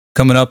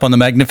Coming up on the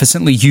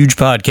Magnificently Huge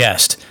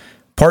podcast,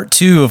 part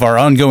 2 of our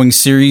ongoing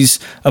series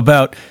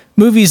about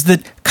movies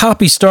that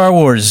copy Star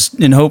Wars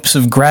in hopes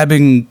of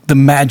grabbing the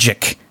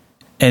magic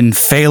and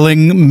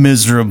failing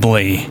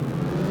miserably.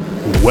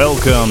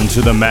 Welcome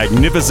to the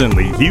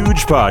Magnificently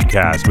Huge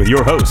podcast with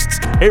your hosts,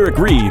 Eric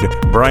Reed,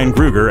 Brian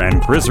Kruger,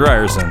 and Chris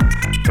Ryerson.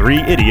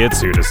 3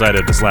 idiots who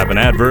decided to slap an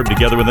adverb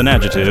together with an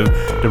adjective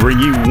to bring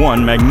you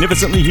one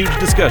magnificently huge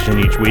discussion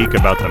each week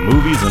about the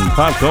movies and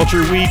pop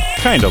culture we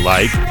kinda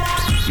like,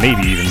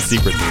 maybe even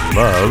secretly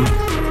love,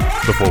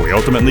 before we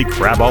ultimately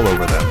crap all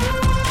over them.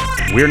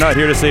 We're not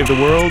here to save the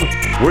world,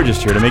 we're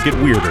just here to make it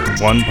weirder,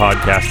 one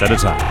podcast at a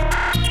time.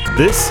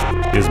 This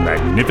is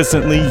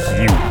Magnificently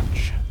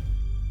Huge.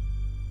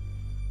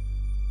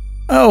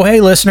 Oh,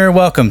 hey, listener.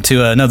 Welcome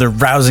to another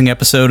rousing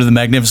episode of the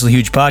Magnificently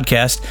Huge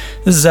podcast.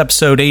 This is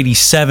episode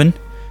 87.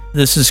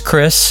 This is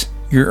Chris,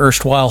 your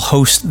erstwhile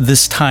host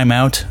this time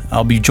out.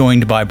 I'll be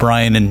joined by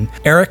Brian and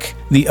Eric,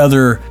 the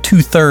other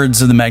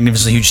 2/3 of the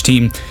Magnificently Huge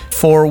team,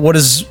 for what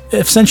is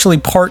essentially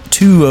part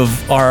 2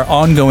 of our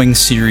ongoing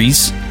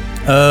series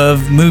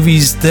of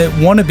movies that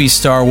want to be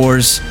Star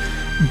Wars,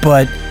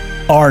 but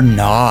are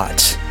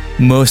not.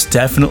 Most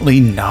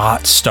definitely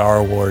not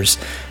Star Wars.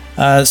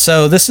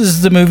 So this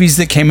is the movies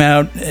that came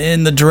out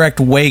in the direct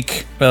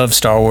wake of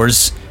Star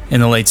Wars in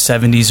the late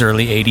 70s,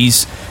 early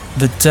 80s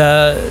that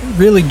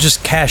really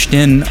just cashed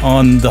in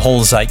on the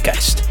whole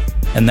zeitgeist.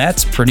 And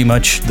that's pretty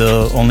much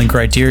the only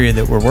criteria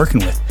that we're working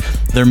with.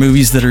 They're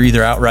movies that are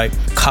either outright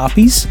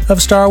copies of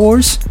Star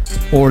Wars,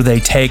 or they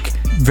take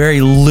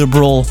very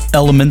liberal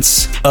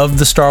elements of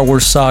the Star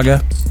Wars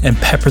saga and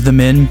pepper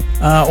them in,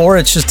 or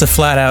it's just a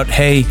flat out,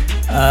 hey,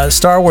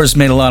 Star Wars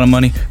made a lot of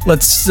money,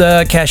 let's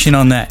cash in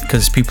on that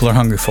because people are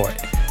hungry for it.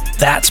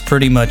 That's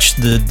pretty much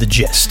the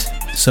gist.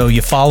 So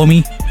you follow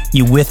me?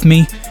 You with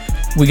me?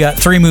 We got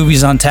 3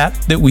 movies on tap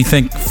that we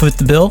think foot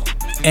the bill,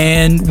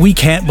 and we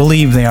can't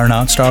believe they are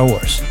not Star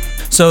Wars.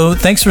 So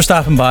thanks for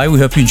stopping by. We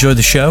hope you enjoyed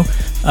the show.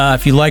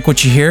 If you like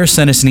what you hear,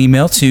 send us an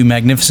email to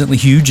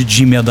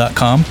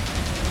magnificentlyhuge@gmail.com.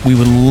 We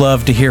would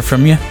love to hear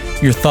from you,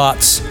 your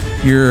thoughts,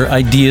 your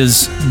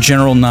ideas,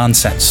 general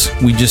nonsense.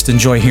 We just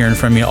enjoy hearing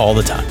from you all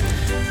the time.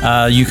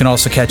 You can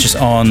also catch us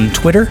on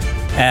Twitter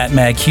at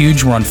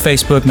MagHuge. We're on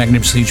Facebook,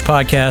 Magnificently Huge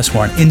Podcast.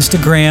 We're on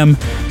Instagram,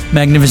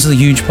 Magnificently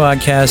Huge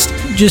Podcast.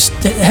 Just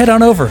head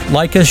on over.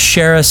 Like us,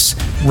 share us,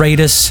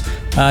 rate us.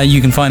 You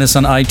can find us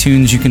on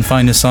iTunes. You can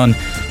find us on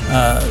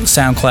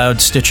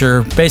SoundCloud,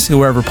 Stitcher, basically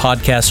wherever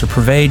podcasts are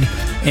purveyed.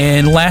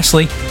 And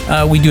lastly,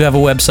 we do have a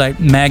website,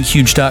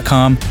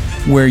 maghuge.com,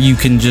 where you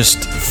can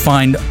just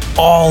find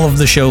all of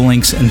the show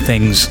links and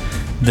things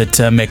that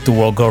make the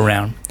world go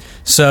round.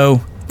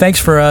 So thanks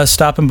for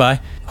stopping by.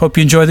 Hope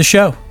you enjoy the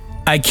show.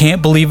 I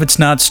can't believe it's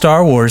not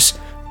Star Wars,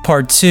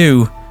 Part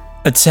 2,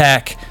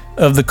 Attack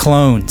of the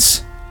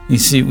Clones. You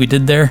see what we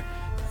did there?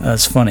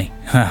 That's funny.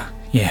 Huh,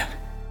 yeah.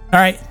 All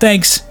right,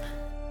 thanks.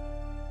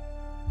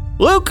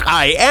 Luke,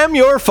 I am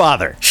your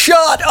father.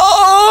 Shut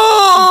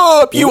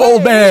up, you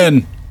old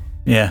man.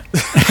 Yeah.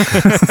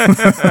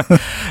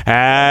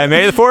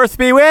 May the 4th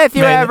be with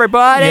you,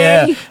 everybody.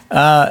 Yeah.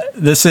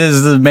 This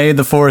is the May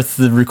the 4th,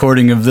 the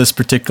recording of this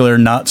particular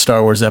not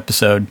Star Wars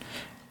episode.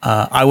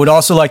 I would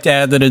also like to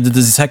add that it is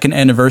the 2nd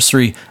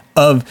anniversary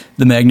of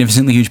the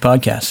Magnificently Huge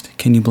podcast.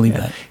 Can you believe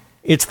that?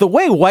 It's the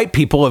way white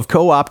people have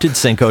co-opted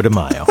Cinco de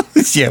Mayo.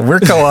 Yeah, we're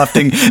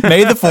co-opting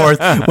May the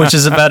 4th, which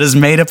is about as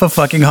made up a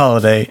fucking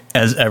holiday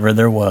as ever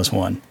there was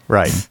one.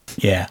 Right.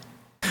 Yeah.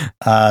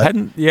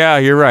 Yeah,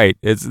 you're right.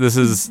 This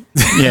is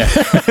yeah.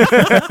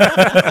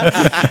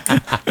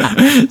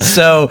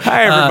 So,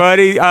 hi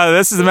everybody.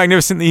 This is the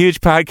Magnificently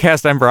Huge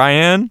podcast. I'm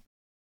Brian.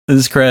 This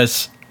is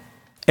Chris.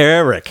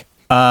 Eric.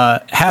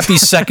 Happy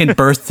 2nd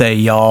birthday,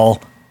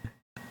 y'all.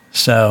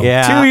 So, 2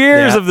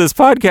 years of this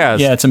podcast.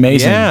 Yeah, it's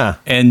amazing. Yeah.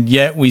 And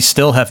yet we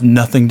still have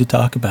nothing to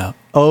talk about.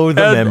 Oh,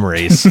 the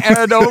memories.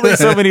 And only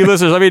so many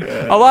listeners. I mean,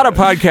 a lot of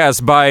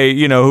podcasts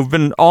who've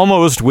been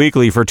almost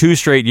weekly for 2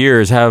 straight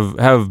years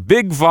have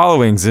big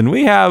followings, and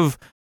we have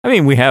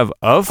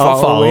a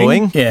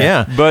following.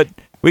 Yeah. But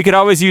we could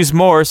always use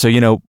more, so,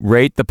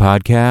 rate the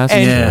podcast,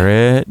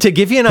 share it. To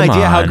give you an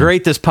idea how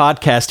great this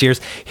podcast is,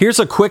 here's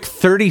a quick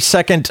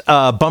 30-second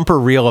bumper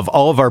reel of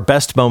all of our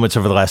best moments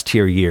over the last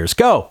 2 years.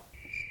 Go.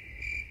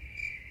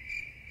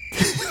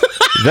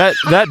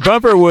 That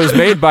bumper was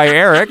made by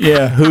Eric,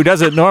 who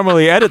doesn't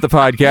normally edit the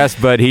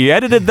podcast, but he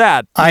edited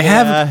that. I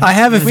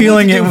have a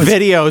feeling it was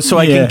video, so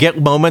I can get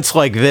moments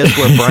like this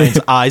where Brian's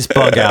eyes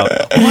bug out.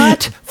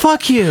 What?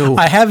 Fuck you!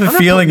 I have a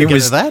feeling it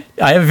was that.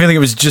 I have a feeling it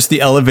was just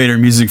the elevator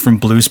music from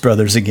Blues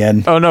Brothers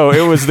again. Oh no,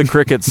 it was the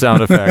cricket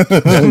sound effect.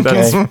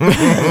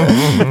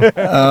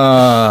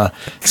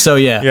 So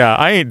yeah,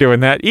 I ain't doing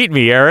that. Eat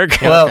me,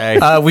 Eric.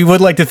 Well, we would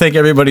like to thank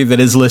everybody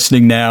that is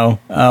listening now.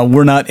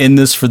 We're not in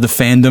this for the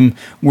fandom.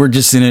 We're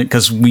just in it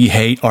because we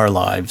hate our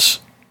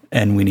lives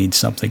and we need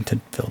something to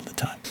fill the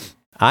time.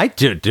 I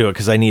do it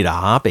because I need a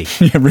hobby.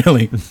 Yeah,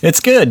 really. It's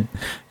good.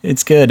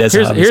 It's good. As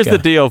Here's the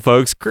deal,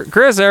 folks.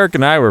 Chris, Eric,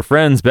 and I were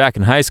friends back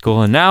in high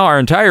school, and now our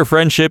entire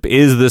friendship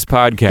is this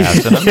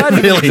podcast. And I'm not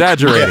even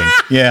exaggerating.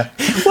 Yeah.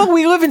 Well,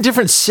 we live in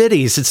different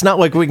cities. It's not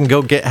like we can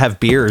go have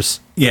beers.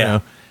 Yeah. You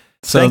know?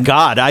 So, thank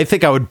God. I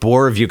think I would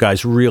bore of you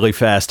guys really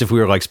fast if we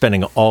were like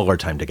spending all our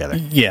time together.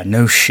 Yeah,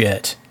 no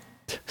shit.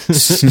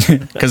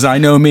 Because I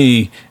know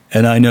me,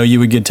 and I know you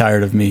would get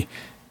tired of me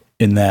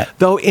in that.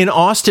 Though in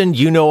Austin,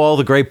 you know all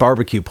the great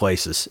barbecue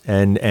places,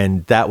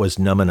 and that was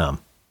Numma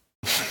Num.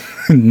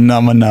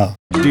 Numma Num.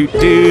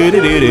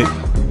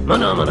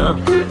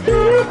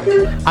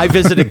 I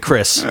visited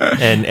Chris,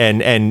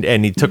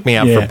 and he took me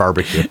out for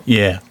barbecue.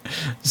 Yeah.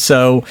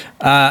 So,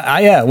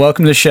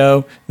 welcome to the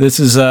show. This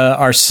is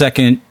our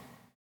second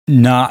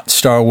not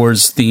Star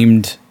Wars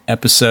themed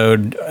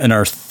episode and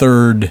our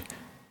third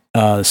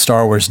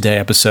Star Wars Day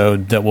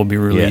episode that will be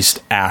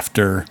released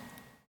after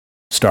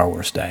Star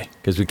Wars Day.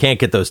 Because we can't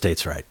get those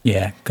dates right.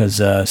 Yeah, because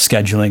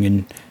scheduling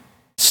and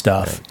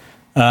stuff.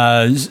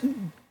 Right.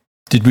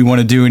 Did we want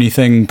to do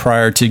anything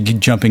prior to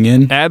jumping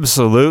in?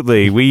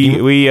 Absolutely. We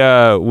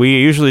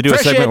usually do a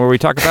segment where we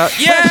talk about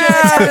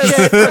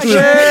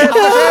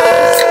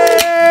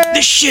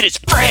This shit is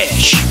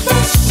fresh.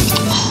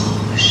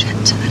 Oh shit,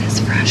 that is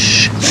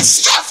fresh. This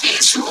stuff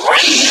is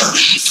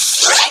really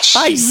fresh.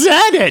 I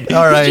said it.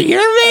 All right. Did you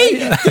hear me?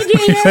 Did you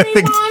hear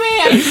me, Mommy?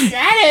 I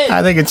said it.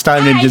 I think it's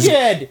time to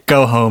just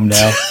go home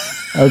now.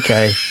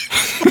 Okay.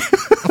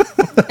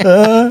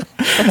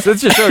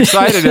 Since you're so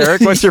excited,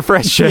 Eric, what's your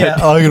fresh shit? Yeah,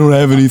 I don't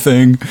have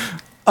anything.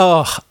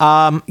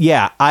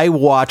 I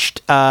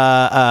watched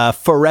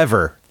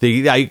Forever.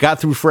 I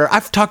got through Forever.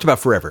 I've talked about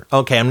Forever.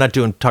 Okay, I'm not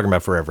talking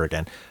about Forever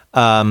again.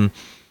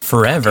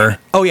 Forever?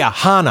 Oh, yeah,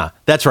 Hannah.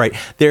 That's right.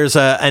 There's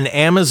an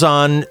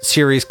Amazon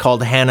series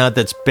called Hannah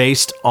that's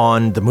based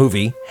on the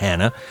movie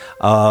Hannah,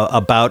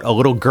 about a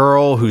little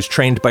girl who's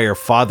trained by her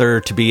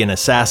father to be an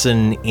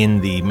assassin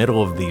in the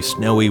middle of the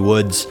snowy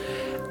woods.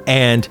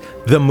 And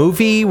the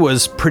movie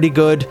was pretty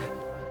good.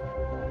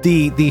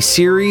 The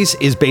series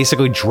is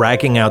basically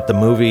dragging out the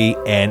movie,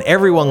 and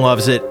everyone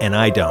loves it, and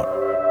I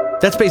don't.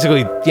 That's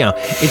basically,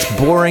 it's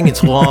boring,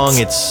 it's long,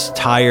 it's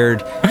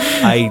tired.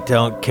 I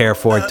don't care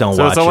for it, don't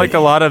watch it. So it's like a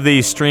lot of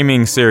these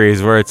streaming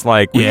series where it's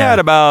like, we had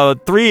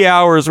about 3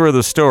 hours worth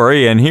of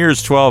story, and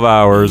here's 12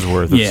 hours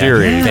worth of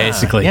series.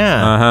 Basically.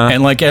 Yeah. Uh-huh.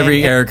 And like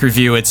every Eric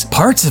review, it's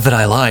parts of it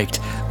I liked,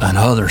 and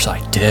others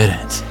I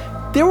didn't.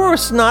 There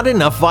was not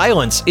enough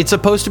violence. It's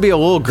supposed to be a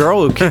little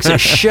girl who kicks the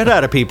shit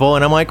out of people,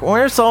 and I'm like,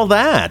 where's all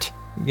that?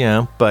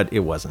 But it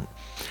wasn't.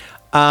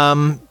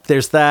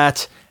 There's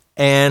that,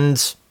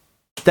 and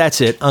that's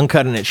it. I'm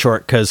cutting it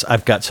short because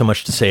I've got so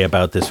much to say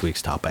about this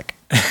week's topic.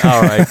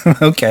 All right.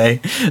 Okay.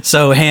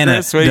 So, Hannah,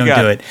 Chris, what you don't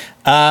got? do it.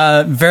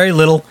 Very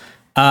little.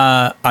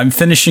 I'm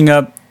finishing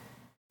up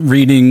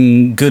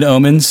reading Good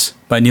Omens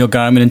by Neil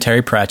Gaiman and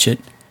Terry Pratchett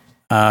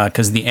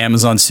because the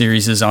Amazon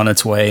series is on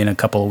its way in a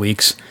couple of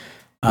weeks.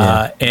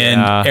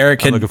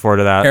 Eric I'm looking forward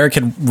to that. Eric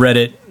had read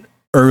it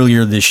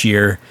earlier this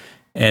year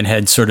and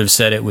had sort of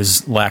said it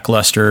was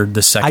lackluster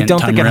the second time I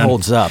don't think it around.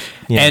 holds up.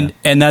 Yeah.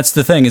 And that's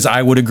the thing is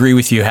I would agree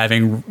with you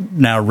having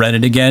now read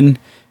it again.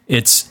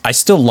 I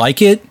still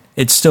like it.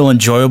 It's still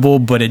enjoyable,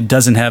 but it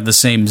doesn't have the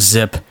same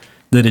zip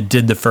that it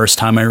did the first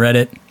time I read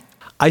it.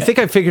 I think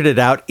I figured it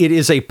out. It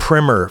is a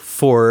primer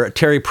for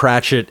Terry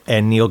Pratchett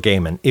and Neil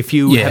Gaiman. If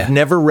you have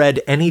never read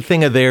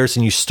anything of theirs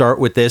and you start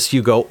with this,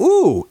 you go,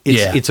 ooh,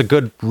 it's a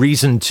good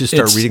reason to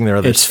start reading their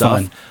other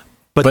stuff. Fun.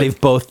 But they've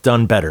both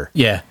done better.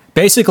 Yeah.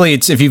 Basically,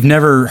 it's if you've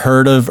never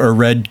heard of or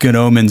read Good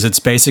Omens, it's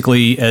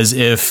basically as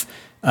if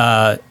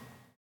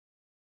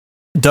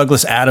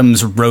Douglas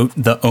Adams wrote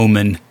The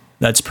Omen.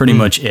 That's pretty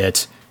much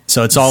it.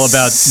 So it's all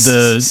about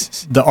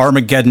the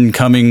Armageddon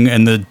coming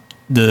and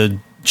the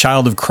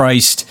child of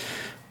Christ,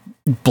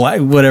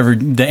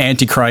 the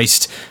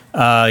Antichrist,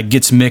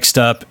 gets mixed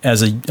up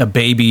as a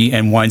baby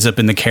and winds up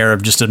in the care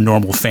of just a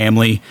normal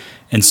family,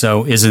 and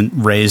so isn't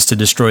raised to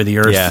destroy the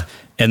earth. Yeah.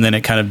 And then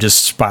it kind of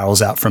just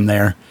spirals out from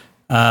there.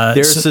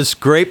 There's this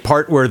great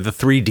part where the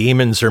three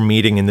demons are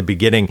meeting in the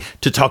beginning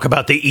to talk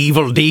about the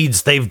evil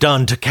deeds they've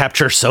done to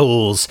capture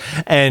souls.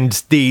 And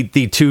the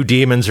two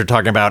demons are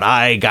talking about,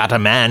 I got a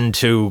man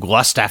to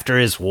lust after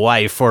his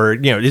wife, or,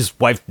 his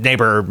wife's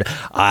neighbor.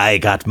 I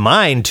got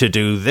mine to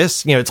do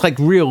this. It's like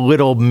real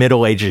little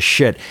Middle Ages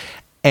shit.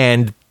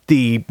 And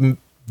the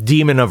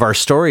demon of our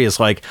story is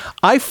like,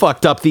 I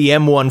fucked up the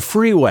M1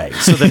 freeway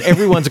so that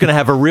everyone's going to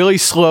have a really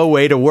slow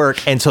way to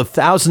work, and so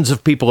thousands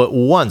of people at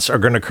once are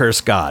going to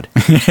curse God.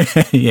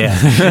 Yeah.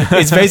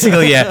 It's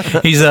basically,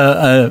 he's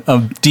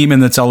a demon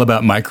that's all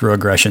about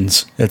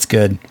microaggressions. That's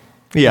good.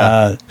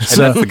 Yeah. And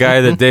that's the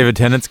guy that David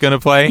Tennant's going to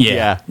play?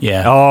 Yeah.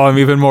 Oh, I'm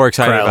even more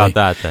excited Crowley. about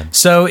that then.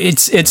 So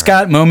it's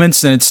got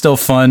moments and it's still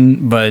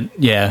fun, but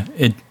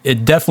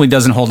it definitely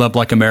doesn't hold up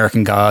like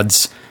American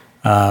Gods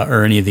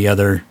or any of the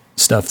other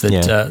stuff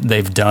that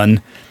they've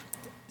done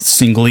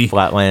singly.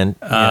 Flatland.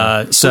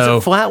 So was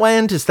it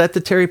Flatland? Is that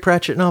the Terry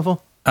Pratchett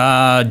novel?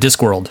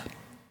 Discworld.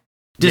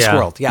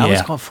 Discworld. Yeah, I was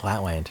Yeah. called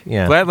Flatland.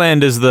 Yeah.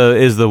 Flatland is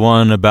the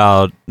one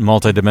about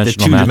multidimensional The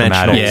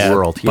two-dimensional mathematics.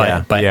 world.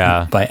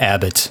 Yeah. by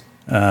Abbott.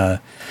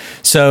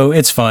 So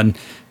it's fun,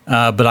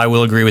 but I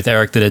will agree with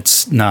Eric that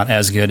it's not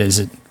as good as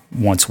it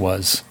once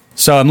was.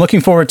 So I'm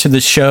looking forward to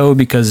the show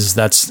because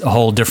that's a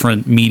whole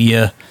different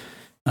media,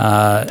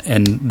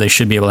 and they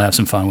should be able to have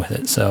some fun with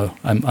it. So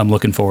I'm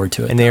looking forward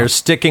to it. And they are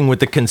sticking with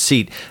the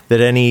conceit that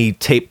any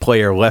tape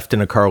player left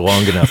in a car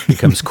long enough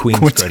becomes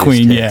Queen's What's greatest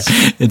Queen? hits.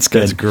 Yeah, it's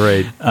good. That's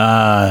great.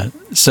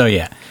 So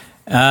yeah,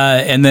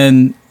 and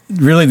then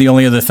really the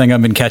only other thing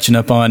I've been catching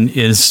up on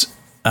is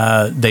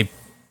they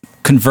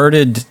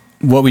converted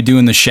What We Do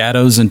in the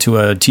Shadows into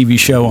a TV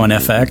show on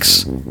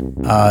FX.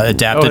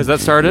 Adapted. Oh, has that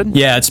started?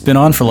 Yeah, it's been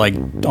on for like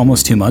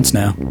almost 2 months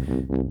now.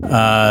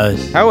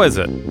 How is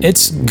it?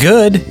 It's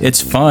good. It's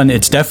fun.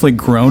 It's definitely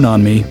grown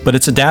on me, but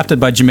it's adapted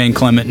by Jermaine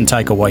Clement and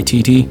Taika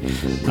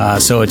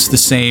Waititi. So it's the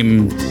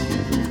same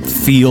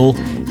feel.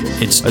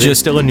 It's Are they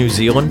just still in New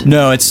Zealand?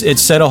 no.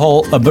 It's set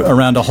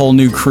around a whole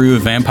new crew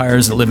of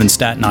vampires that live in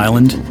Staten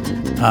Island,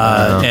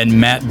 and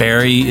Matt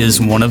Berry is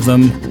one of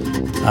them.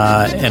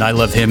 And I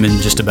love him in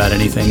just about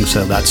anything,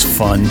 so that's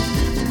fun.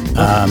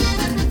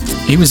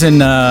 He was in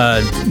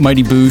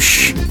Mighty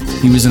Boosh.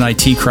 He was in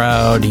IT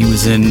Crowd. He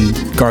was in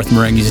Garth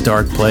Marenghi's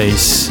Dark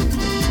Place.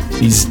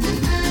 He's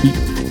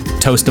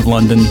Toast of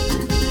London.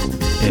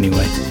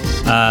 Anyway,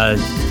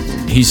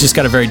 he's just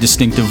got a very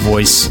distinctive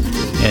voice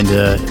and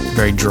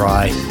very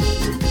dry.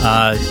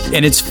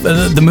 And it's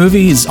the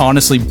movie is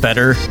honestly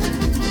better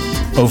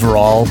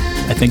overall.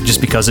 I think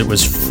just because it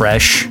was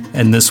fresh,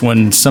 and this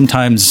one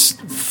sometimes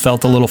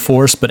felt a little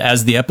forced, but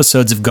as the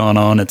episodes have gone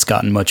on, it's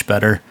gotten much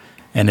better,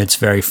 and it's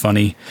very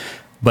funny.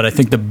 But I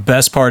think the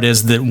best part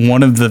is that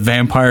one of the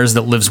vampires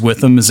that lives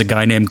with him is a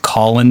guy named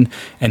Colin,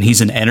 and he's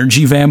an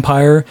energy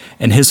vampire,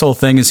 and his whole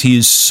thing is he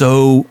is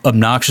so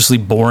obnoxiously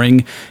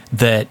boring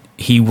that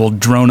he will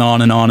drone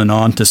on and on and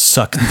on to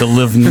suck the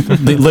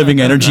living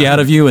energy out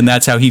of you, and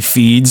that's how he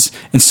feeds.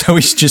 And so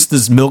he's just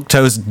this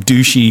milquetoast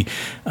douchey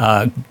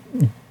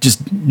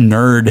just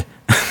nerd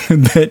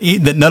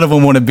that none of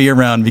them want to be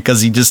around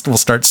because he just will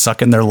start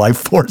sucking their life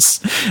force.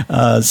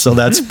 So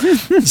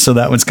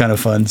that one's kind of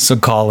fun. So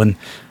Colin.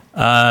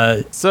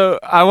 So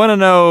I want to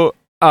know.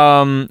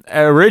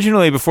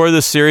 Originally, before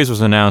this series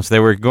was announced,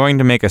 they were going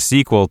to make a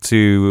sequel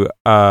to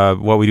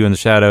What We Do in the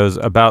Shadows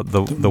about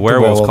the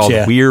werewolves called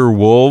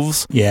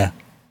Werewolves. Yeah.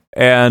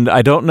 And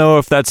I don't know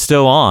if that's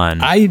still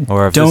on.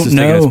 Or if don't this is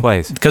taking know its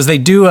place. because they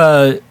do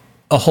a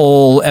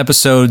whole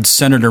episode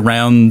centered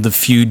around the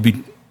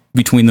feud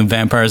between the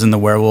vampires and the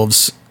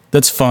werewolves.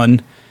 That's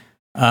fun.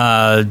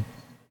 But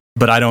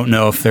I don't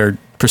know if they're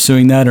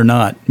pursuing that or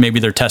not. Maybe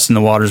they're testing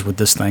the waters with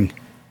this thing.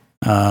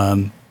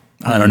 I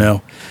don't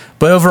know.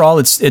 But overall,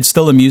 it's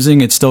still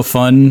amusing. It's still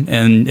fun,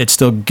 and it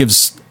still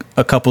gives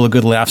a couple of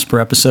good laughs per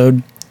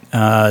episode.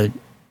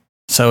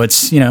 So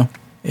it's,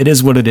 it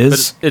is what it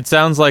is. But it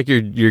sounds like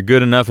you're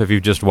good enough if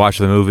you've just watched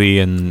the movie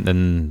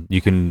and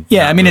you can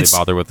it's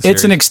bother with the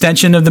it's an series.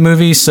 extension of the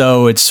movie,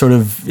 so it's sort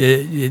of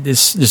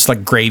it's just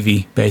like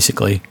gravy,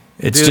 basically.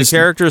 It's Do just the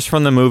characters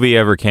from the movie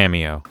ever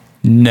cameo?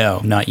 no,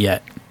 not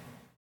yet.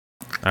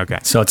 Okay.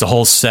 So it's a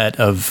whole set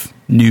of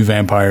new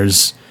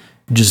vampires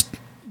just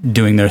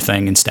doing their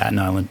thing in Staten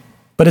Island.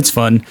 But it's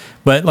fun.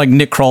 But like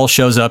Nick Kroll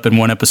shows up in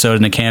one episode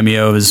in a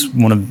cameo as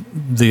one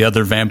of the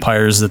other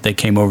vampires that they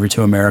came over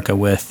to America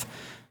with.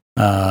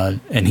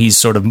 And he's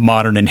sort of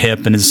modern and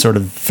hip and has sort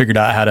of figured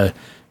out how to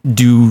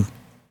do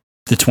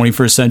the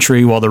 21st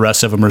century while the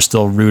rest of them are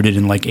still rooted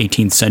in like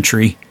 18th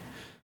century.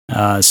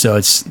 So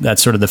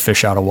that's sort of the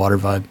fish out of water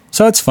vibe.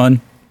 So it's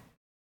fun.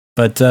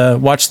 But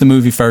watch the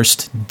movie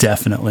first,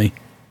 definitely.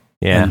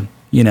 Yeah.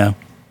 And,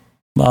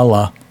 la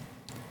la.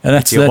 And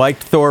that's If you that.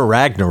 liked Thor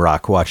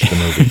Ragnarok, watch the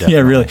movie. Definitely. Yeah,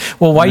 really.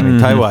 Well,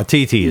 Taika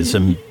Waititi is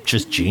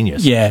just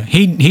genius. Yeah,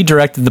 he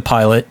directed the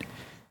pilot.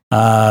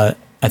 I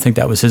think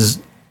that was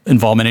his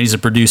involvement. And he's a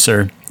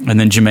producer, and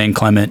then Jermaine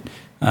Clement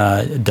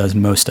does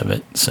most of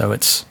it. So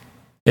it's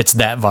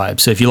that vibe.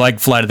 So if you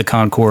like Flight of the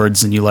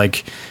Conchords and you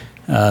like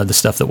the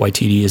stuff that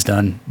Waititi has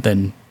done,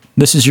 then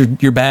this is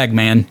your bag,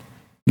 man.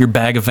 Your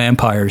bag of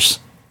vampires.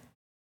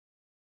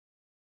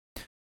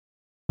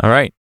 All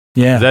right.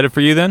 Yeah. Is that it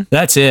for you then?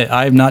 That's it.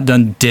 I have not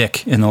done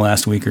dick in the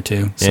last week or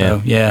two.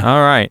 So, yeah.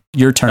 All right.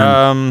 Your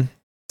turn.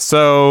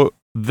 So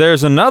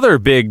there's another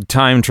big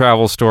time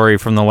travel story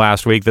from the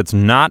last week that's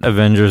not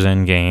Avengers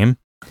Endgame.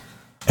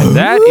 And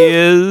that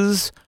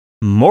is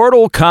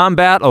Mortal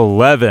Kombat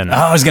 11. Oh,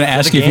 I was going to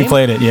ask you if you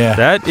played it. Yeah.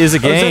 That is a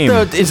game.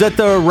 Is that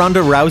the Ronda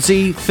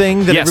Rousey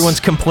thing that Yes. everyone's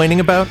complaining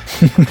about?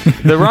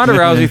 The Ronda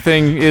Rousey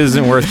thing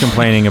isn't worth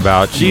complaining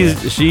about.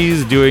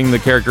 She's doing the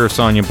character of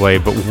Sonya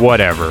Blade, but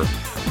whatever.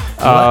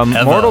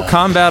 Mortal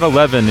Kombat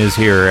 11 is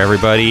here,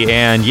 everybody.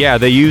 And yeah,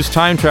 they use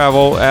time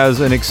travel as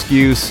an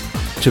excuse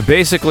to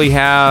basically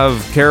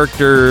have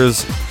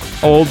characters,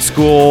 old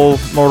school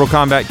Mortal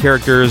Kombat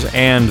characters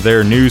and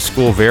their new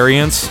school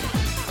variants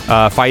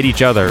fight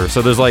each other.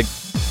 So there's like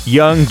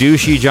young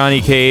douchey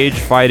Johnny Cage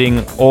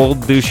fighting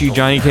old douchey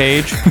Johnny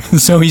Cage.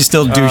 So he's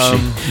still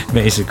douchey,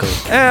 basically.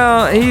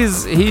 Well,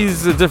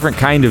 he's a different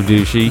kind of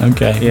douchey.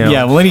 Okay. You know.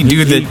 Yeah, well, any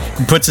dude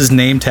that puts his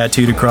name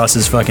tattooed across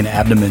his fucking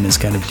abdomen is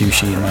kind of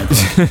douchey in my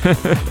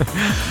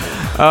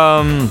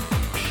opinion.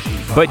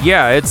 But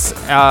yeah, it's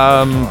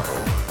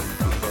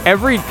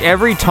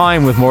every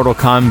time with Mortal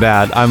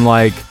Kombat, I'm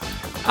like,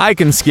 I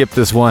can skip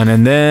this one,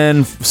 and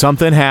then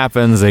something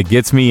happens that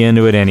gets me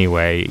into it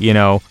anyway. You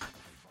know,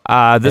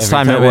 this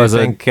time it was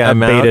a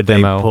beta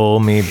demo. They pull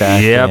me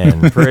back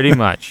in. Pretty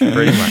much.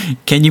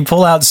 Can you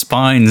pull out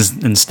spines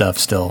and stuff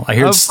still? I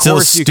hear it's still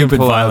stupid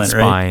violent,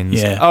 right?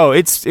 Yeah. Oh,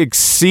 it's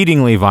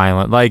exceedingly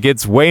violent. Like,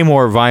 it's way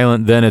more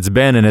violent than it's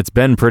been, and it's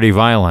been pretty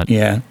violent.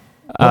 Yeah.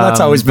 Well, that's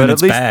always been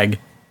its bag.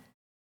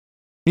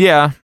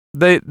 Yeah.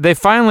 They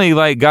finally,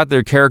 like, got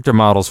their character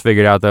models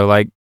figured out, though.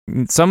 Like,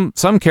 some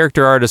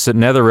character artists at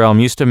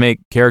NetherRealm used to make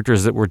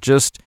characters that were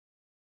just,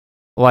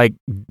 like,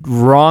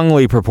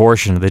 wrongly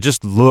proportioned. They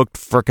just looked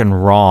frickin'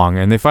 wrong.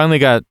 And they finally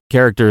got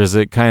characters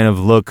that kind of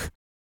look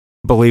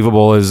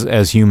believable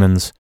as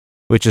humans,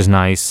 which is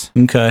nice.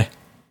 Okay.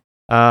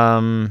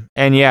 And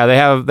yeah,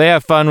 they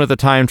have fun with the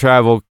time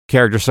travel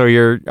character.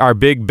 So our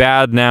big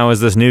bad now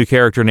is this new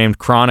character named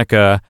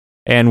Chronica,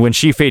 and when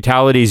she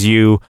fatalities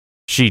you,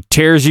 she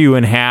tears you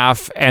in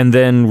half and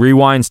then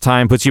rewinds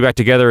time, puts you back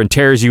together, and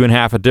tears you in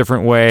half a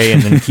different way,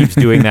 and then keeps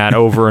doing that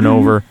over and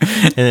over.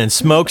 And then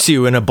smokes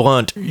you in a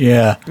blunt.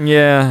 Yeah.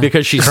 Yeah.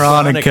 Because she's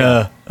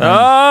Chronica.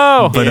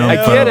 Oh, yeah. I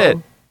get it.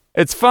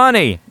 It's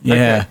funny. Yeah.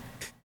 Okay.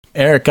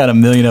 Eric got 1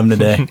 million of them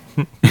today.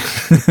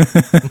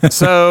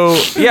 So,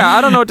 yeah, I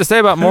don't know what to say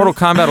about Mortal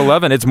Kombat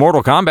 11. It's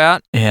Mortal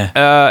Kombat.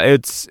 Yeah.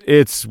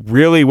 It's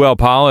really well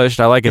polished.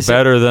 I like it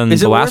better than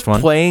the last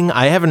one. Playing?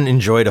 I haven't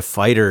enjoyed a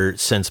fighter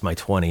since my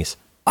 20s.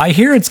 I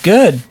hear it's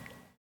good,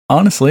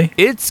 honestly.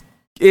 It's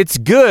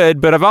good,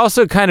 but I've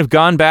also kind of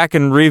gone back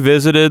and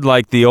revisited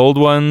like the old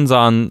ones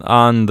on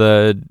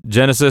the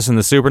Genesis and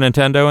the Super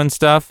Nintendo and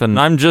stuff, and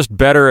I'm just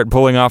better at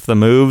pulling off the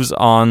moves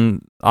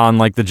on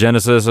like the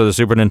Genesis or the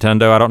Super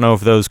Nintendo. I don't know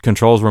if those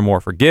controls were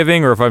more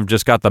forgiving or if I've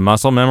just got the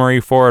muscle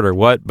memory for it or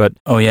what, but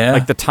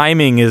like the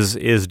timing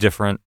is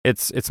different.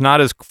 It's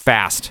not as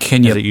fast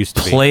as it used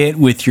to be. Play it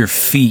with your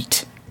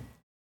feet?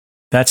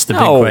 That's the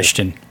big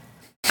question.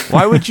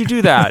 Why would you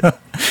do that?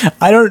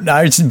 I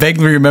just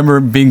vaguely remember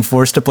being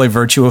forced to play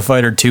Virtua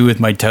Fighter 2 with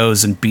my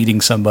toes and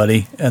beating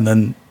somebody, and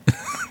then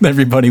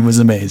everybody was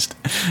amazed.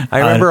 I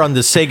remember on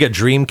the Sega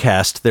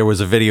Dreamcast, there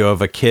was a video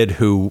of a kid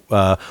who,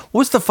 what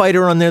was the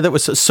fighter on there that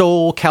was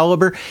Soul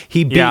Calibur?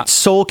 He beat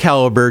Soul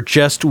Calibur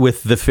just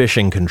with the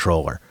fishing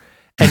controller.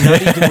 And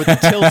not even with the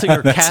tilting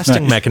or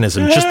casting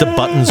mechanism, just the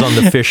buttons on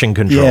the fishing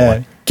controller.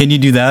 Yeah. Can you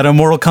do that on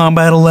Mortal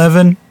Kombat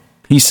 11?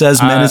 He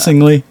says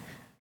menacingly.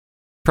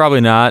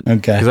 Probably not. Okay.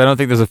 Because I don't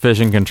think there's a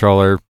fishing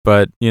controller,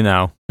 but, you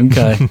know.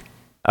 Okay.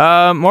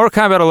 Mortal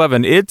Kombat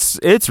 11,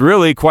 it's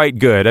really quite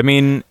good. I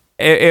mean,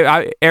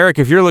 Eric,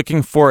 if you're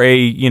looking for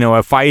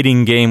a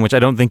fighting game, which I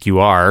don't think you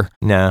are.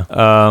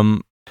 No.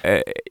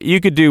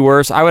 You could do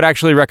worse. I would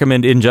actually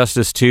recommend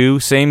Injustice 2,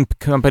 same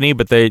company,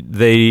 but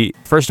they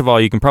first of all,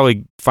 you can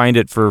probably find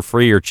it for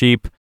free or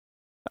cheap.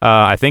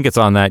 I think it's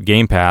on that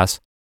Game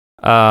Pass.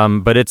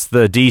 But it's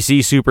the DC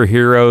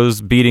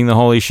superheroes beating the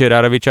holy shit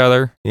out of each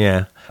other.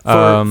 Yeah.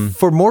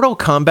 For Mortal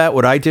Kombat,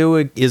 what I do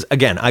is,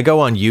 again, I go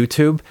on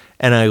YouTube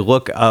and I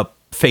look up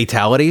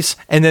fatalities,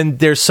 and then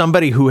there's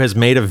somebody who has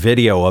made a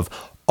video of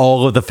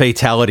all of the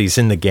fatalities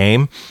in the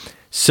game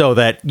so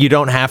that you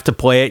don't have to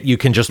play it. You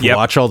can just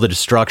watch all the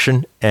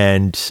destruction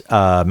and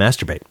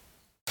masturbate.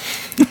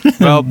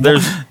 Well,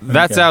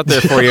 that's out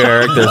there for you,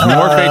 Eric. There's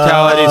more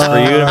fatalities for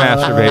you to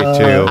masturbate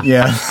to.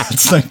 Yeah,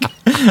 it's like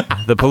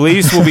the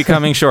police will be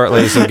coming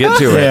shortly, so get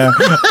to it. Yeah,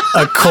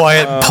 a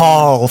quiet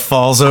pall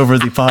falls over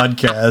the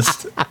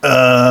podcast.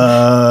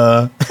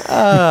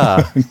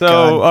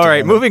 So, all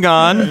right, moving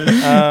on.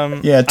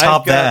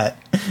 Top that.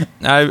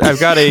 I've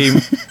got a.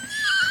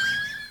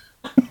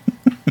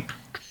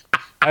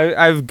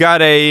 I've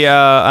got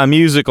a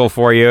musical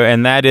for you,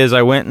 and that is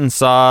I went and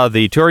saw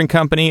the touring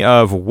company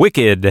of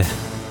Wicked.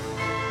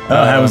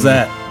 How was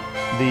that?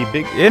 The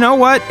big, you know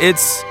what?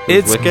 It's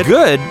Wicked?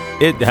 good.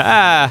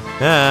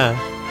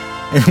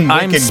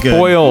 I'm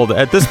spoiled good.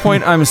 at this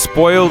point. I'm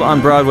spoiled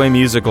on Broadway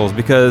musicals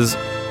because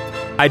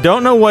I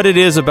don't know what it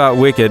is about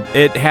Wicked.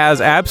 It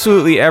has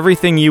absolutely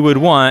everything you would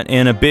want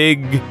in a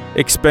big,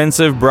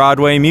 expensive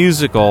Broadway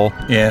musical.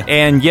 Yeah.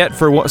 And yet,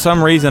 for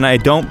some reason, I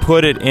don't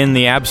put it in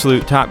the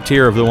absolute top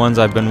tier of the ones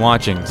I've been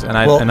watching, and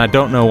I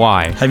don't know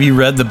why. Have you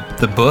read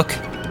the book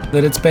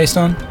that it's based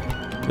on?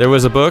 There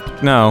was a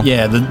book? No.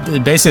 Yeah,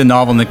 basically a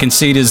novel, and the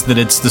conceit is that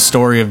it's the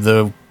story of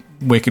the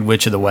Wicked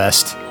Witch of the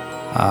West.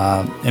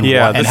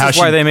 This is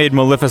why they made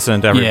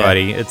Maleficent,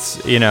 everybody. Yeah. It's,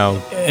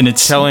 and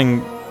it's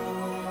telling...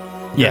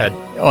 Yeah,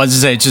 I was to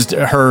say, it's just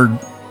her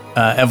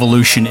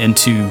evolution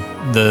into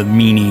the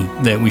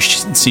meanie that we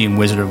see in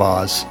Wizard of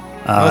Oz.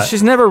 Well,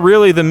 she's never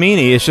really the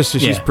meanie. It's just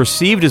she's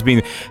perceived as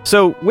being...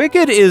 So,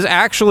 Wicked is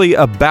actually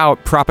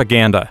about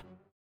propaganda.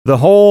 The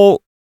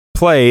whole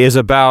play is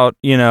about,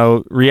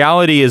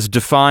 reality is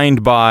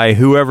defined by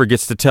whoever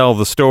gets to tell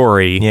the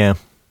story. Yeah.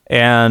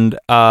 And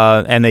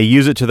they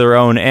use it to their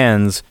own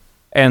ends.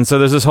 And so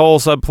there's this whole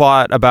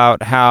subplot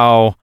about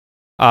how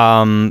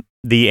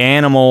the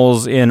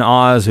animals in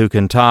Oz who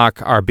can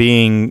talk are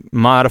being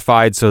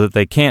modified so that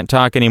they can't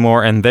talk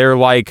anymore, and they're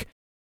like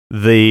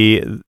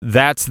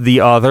that's the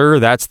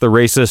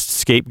racist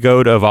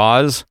scapegoat of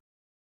Oz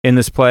in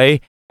this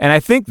play. And I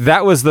think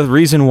that was the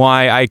reason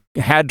why I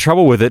had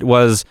trouble with it,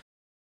 was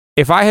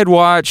if I had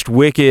watched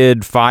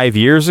Wicked 5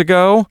 years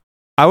ago,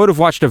 I would have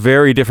watched a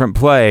very different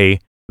play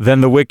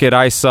than the Wicked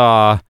I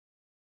saw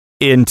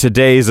in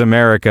today's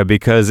America,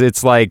 because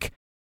it's like,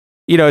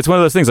 it's one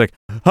of those things like,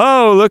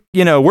 oh, look,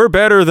 we're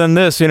better than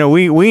this.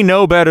 We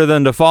know better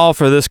than to fall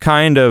for this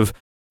kind of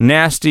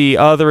nasty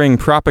othering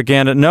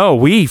propaganda. No,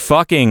 we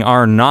fucking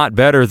are not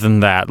better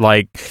than that.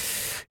 Like,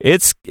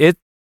 it's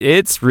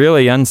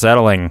really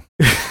unsettling.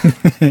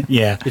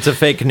 Yeah. It's a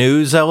fake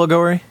news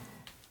allegory?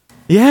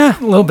 Yeah,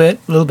 a little bit,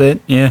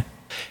 yeah.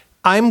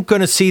 I'm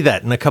going to see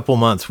that in a couple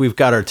months. We've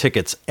got our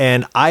tickets,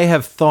 and I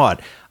have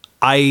thought,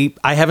 I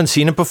haven't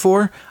seen it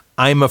before.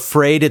 I'm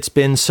afraid it's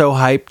been so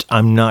hyped.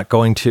 I'm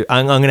going to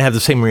have the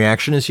same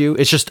reaction as you.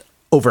 It's just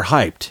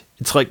overhyped.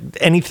 It's like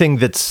anything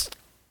that's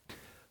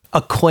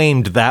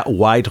acclaimed that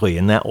widely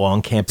and that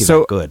long can't be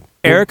that good.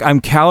 Eric,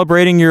 I'm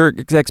calibrating your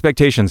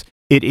expectations.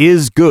 It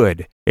is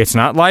good. It's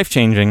not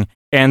life-changing,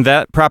 and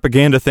that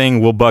propaganda thing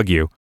will bug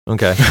you.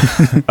 Okay.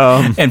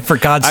 And for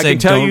God's sake,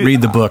 don't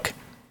read the book.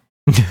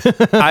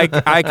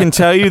 I can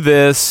tell you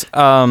this.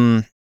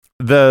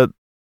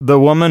 The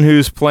woman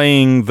who's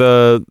playing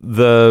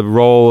the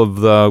role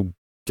of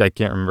I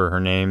can't remember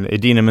her name,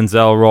 Idina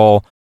Menzel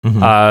role,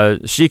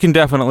 she can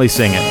definitely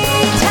sing it.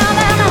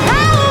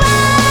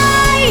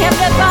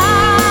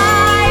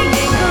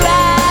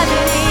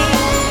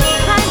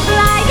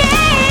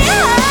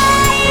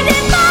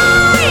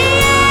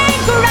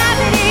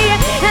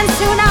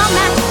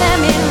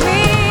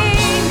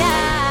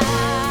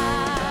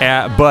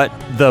 But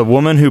the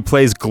woman who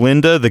plays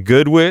Glinda, the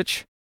Good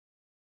Witch,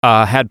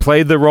 had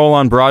played the role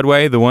on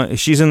Broadway.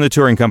 She's in the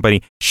touring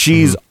company.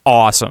 She's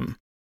awesome.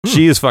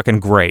 She is fucking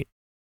great.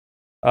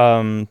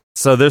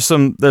 So there's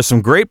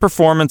some great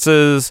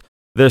performances.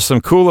 There's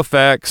some cool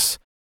effects.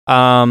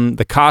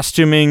 The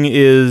costuming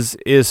is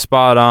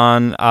spot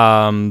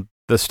on.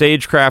 The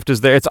stagecraft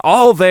is there. It's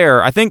all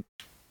there. I think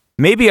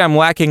maybe I'm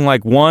lacking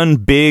like one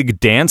big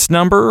dance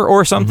number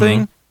or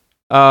something.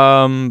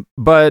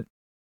 But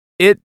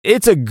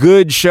it's a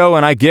good show,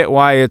 and I get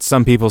why it's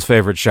some people's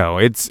favorite show.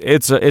 It's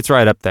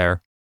right up there.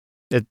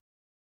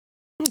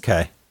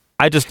 Okay.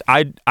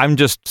 I'm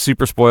just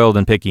super spoiled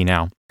and picky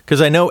now.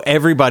 Because I know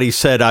everybody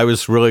said I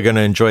was really going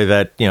to enjoy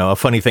that, a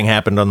funny thing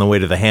happened on the way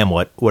to the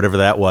Hamlet, whatever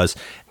that was,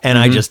 and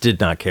I just did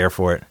not care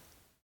for it.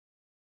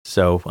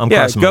 So I'm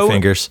crossing my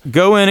fingers.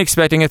 Go in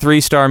expecting a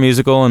 3-star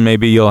musical, and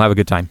maybe you'll have a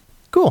good time.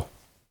 Cool.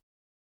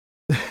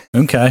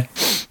 Okay.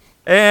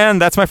 And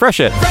that's my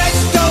Fresh It.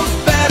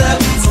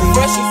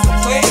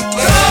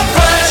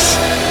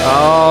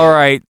 All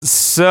right,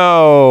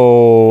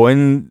 so,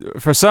 and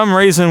for some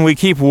reason we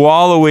keep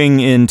wallowing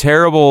in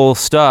terrible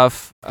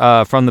stuff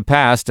from the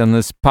past on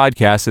this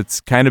podcast.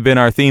 It's kind of been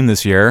our theme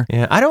this year.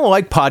 Yeah, I don't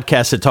like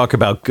podcasts that talk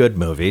about good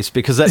movies,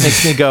 because that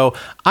makes me go,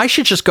 I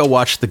should just go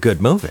watch the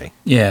good movie.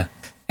 Yeah.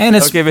 And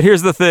it's okay, but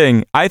here's the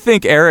thing. I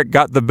think Eric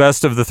got the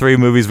best of the 3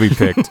 movies we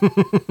picked.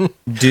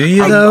 Do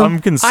you, though? I'm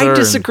concerned. I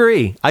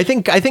disagree. I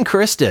think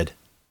Chris did.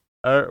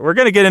 We're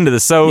going to get into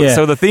this.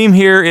 So the theme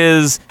here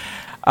is...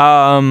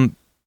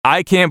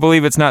 I can't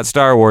believe it's not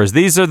Star Wars.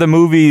 These are the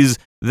movies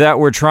that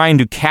were trying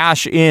to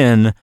cash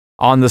in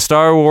on the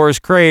Star Wars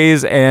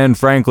craze and,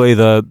 frankly,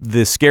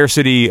 the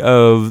scarcity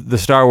of the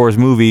Star Wars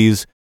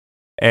movies.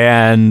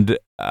 And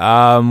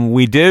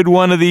we did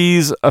one of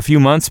these a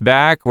few months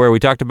back where we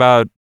talked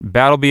about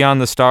Battle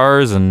Beyond the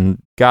Stars, and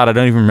God, I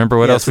don't even remember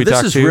what else we talked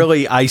to. This is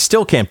really, I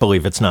still can't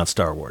believe it's not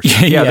Star Wars.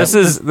 Yeah, this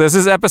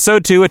is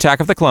episode 2, Attack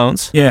of the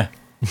Clones. Yeah.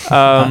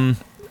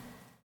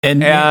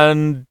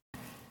 And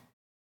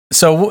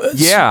so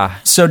yeah.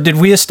 So did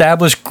we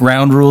establish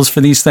ground rules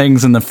for these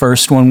things in the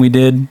first one we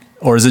did,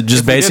 or is it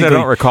just basically? I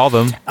don't recall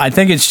them. I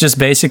think it's just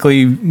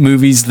basically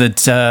movies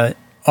that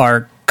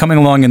are coming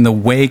along in the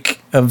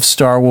wake of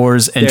Star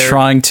Wars and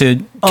trying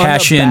to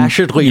cash in,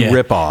 unabashedly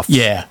rip off.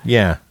 Yeah.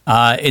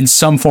 In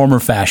some form or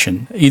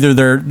fashion.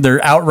 Either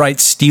they're outright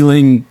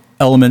stealing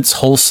elements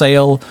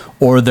wholesale,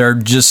 or they're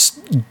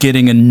just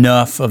getting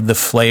enough of the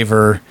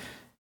flavor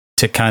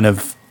to kind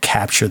of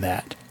capture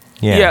that.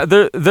 Yeah,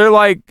 they're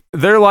like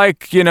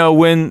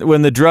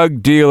when the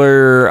drug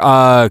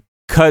dealer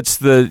cuts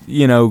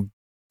the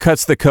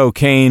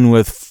cocaine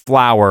with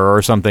flour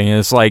or something, and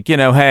it's like,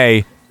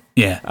 hey,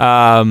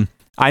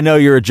 I know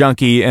you're a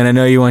junkie and I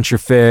know you want your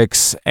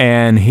fix,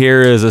 and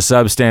here is a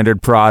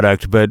substandard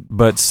product,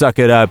 but suck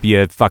it up,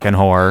 you fucking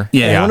whore.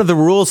 Yeah. One of the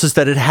rules is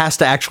that it has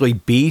to actually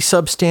be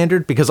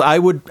substandard, because I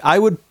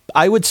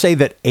would say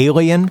that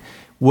Alien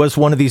was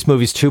one of these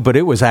movies too, but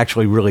it was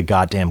actually really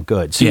goddamn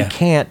good. So you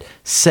can't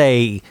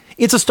say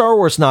it's a Star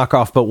Wars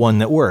knockoff, but one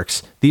that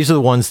works. These are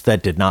the ones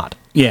that did not.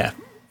 Yeah.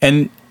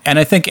 And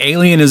I think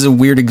Alien is a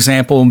weird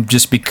example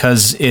just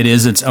because it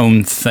is its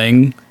own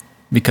thing,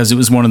 because it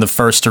was one of the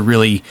first to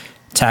really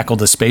tackle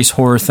the space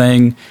horror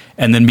thing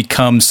and then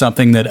become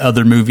something that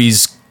other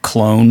movies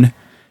clone.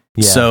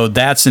 Yeah. So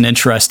that's an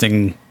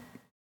interesting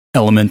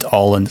element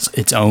all in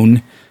its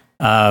own.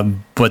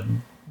 But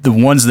the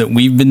ones that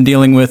we've been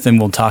dealing with and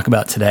we'll talk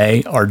about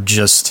today are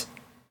just,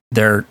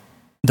 they're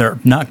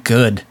not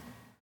good.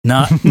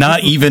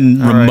 Not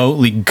even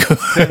remotely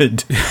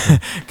good.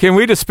 Can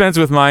we dispense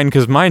with mine?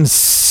 Because mine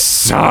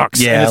sucks.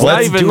 Yeah, and it's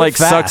not even like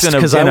sucks in a,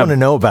 because I want to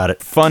know about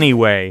it. Funny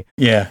way.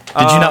 Yeah.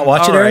 Did you not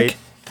watch it, Eric?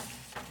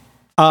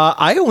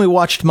 I only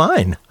watched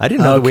mine. I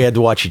didn't know that we had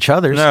to watch each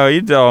other's. No, you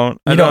don't.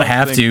 You don't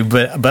have to,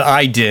 but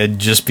I did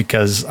just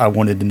because I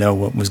wanted to know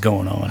what was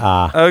going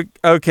on.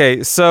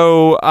 Okay,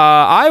 so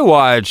I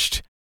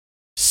watched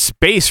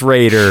Space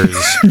Raiders.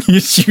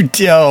 Yes, you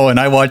do, and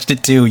I watched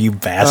it too, you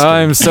bastard.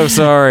 I'm so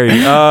sorry.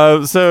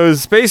 So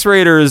Space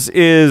Raiders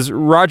is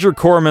Roger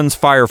Corman's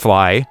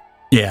Firefly.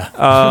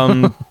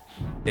 Yeah.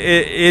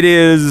 It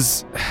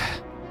is...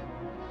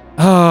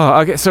 Oh,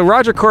 okay. So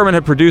Roger Corman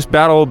had produced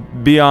Battle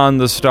Beyond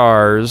the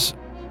Stars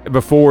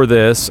before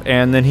this,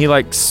 and then he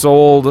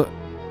sold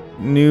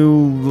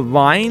New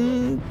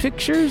Line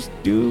Pictures.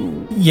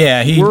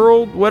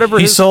 World, whatever.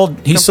 He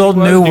sold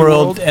New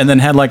World, and then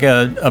had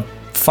a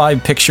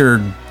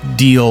 5-picture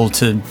deal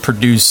to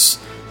produce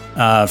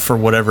for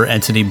whatever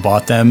entity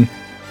bought them,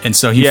 and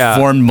so he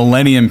formed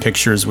Millennium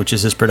Pictures, which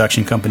is his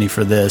production company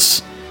for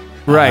this.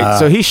 Right,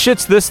 so he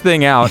shits this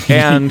thing out,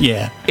 and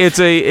it's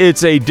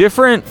a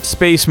different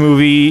space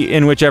movie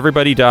in which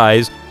everybody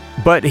dies,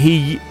 but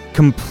he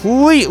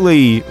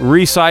completely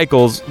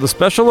recycles the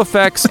special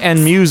effects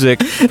and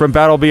music from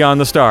Battle Beyond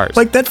the Stars.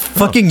 That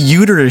fucking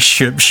uterus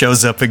ship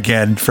shows up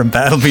again from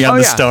Battle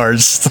Beyond the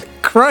Stars.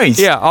 Christ.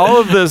 Yeah, all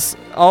of this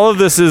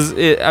is,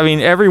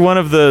 every one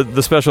of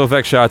the special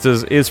effects shots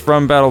is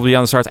from Battle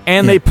Beyond the Stars,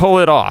 and they pull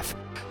it off.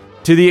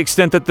 To the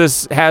extent that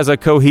this has a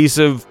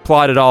cohesive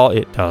plot at all,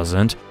 it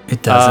doesn't.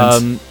 It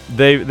doesn't.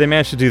 They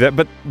managed to do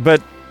that,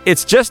 but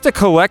it's just a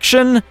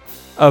collection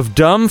of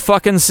dumb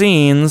fucking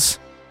scenes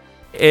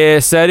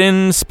set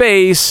in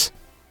space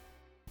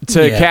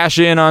to cash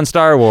in on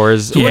Star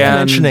Wars. Worth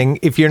mentioning,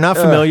 if you're not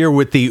familiar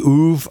with the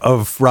oeuvre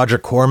of Roger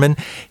Corman,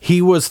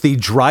 he was the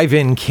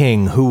drive-in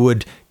king who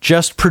would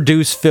just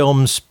produce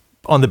films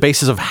on the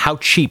basis of how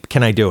cheap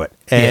can I do it.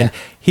 And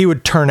he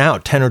would turn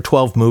out 10 or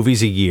 12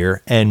 movies a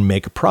year and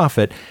make a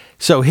profit.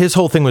 So his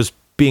whole thing was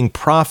being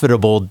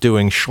profitable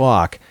doing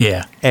schlock.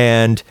 Yeah.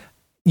 And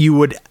you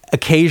would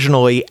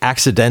occasionally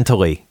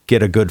accidentally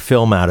get a good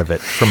film out of it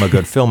from a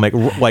good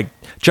filmmaker. Like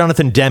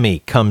Jonathan Demme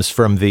comes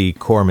from the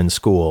Corman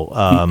school.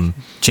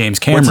 James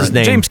Cameron. What's his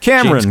name? James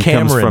Cameron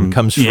comes from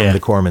the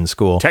Corman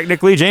school.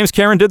 Technically, James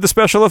Cameron did the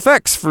special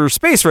effects for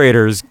Space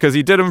Raiders because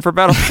he did them for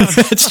Battlefield.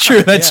 That's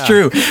true. That's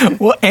true.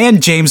 Well,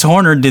 and James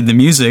Horner did the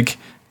music,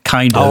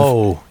 kind of.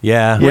 Oh,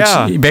 yeah.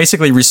 Which he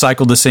basically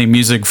recycled the same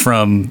music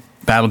from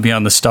Battle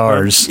Beyond the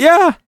Stars.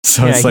 Yeah.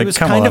 So it's he was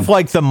kind of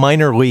like the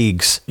minor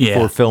leagues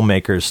for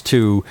filmmakers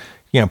to,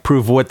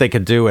 prove what they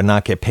could do and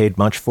not get paid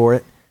much for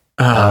it.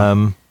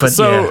 So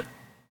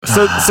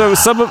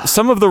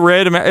some of the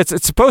random,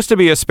 it's supposed to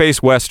be a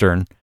space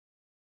western.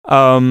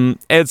 And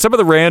some of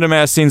the random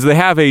ass scenes, they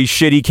have a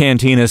shitty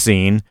cantina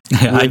scene.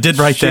 I did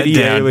write that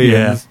down.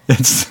 Aliens.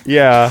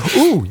 Yeah.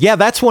 Ooh, yeah,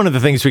 that's one of the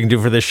things we can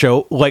do for this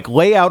show.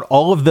 Lay out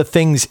all of the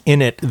things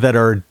in it that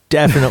are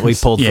definitely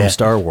pulled from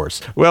Star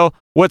Wars. Well,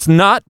 what's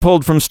not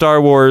pulled from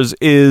Star Wars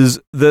is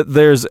that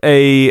there's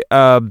a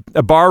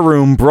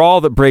barroom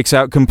brawl that breaks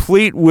out,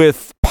 complete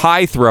with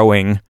pie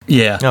throwing.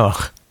 Yeah.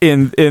 Oh.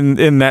 In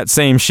that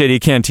same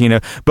shitty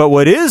cantina. But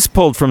what is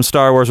pulled from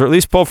Star Wars, or at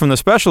least pulled from the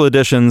special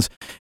editions,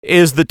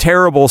 is the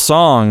terrible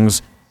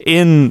songs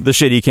in the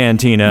shitty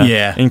cantina.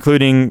 Yeah.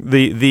 Including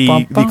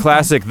the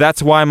classic,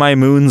 "That's Why My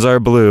Moons Are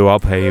Blue, I'll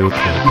Pay You."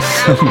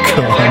 Oh,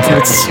 God,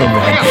 that's so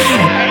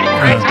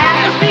bad.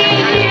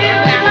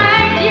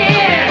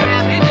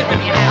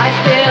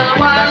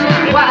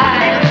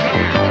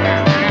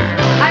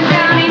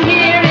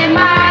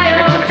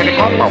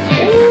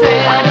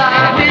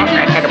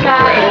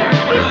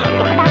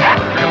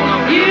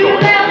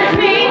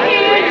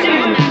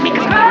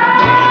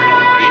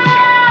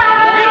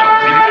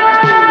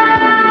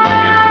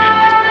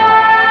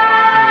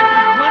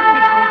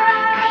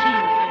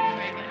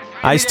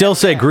 I still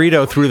say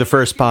Greedo threw the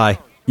first pie.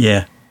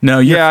 Yeah. No,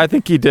 I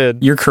think he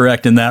did. You're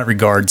correct in that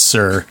regard,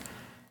 sir.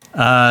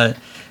 But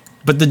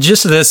the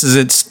gist of this is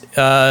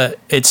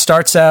it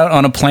starts out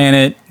on a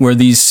planet where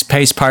these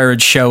space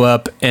pirates show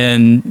up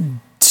and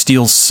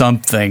steal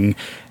something,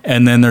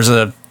 and then there's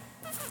a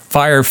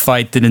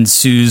firefight that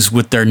ensues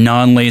with their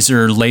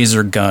non-laser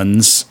laser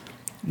guns,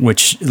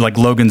 which like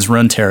Logan's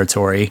Run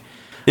territory.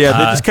 Yeah,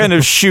 they just kind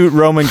of shoot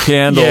Roman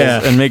candles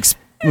and make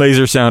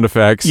laser sound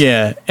effects.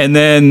 Yeah, and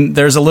then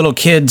there's a little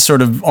kid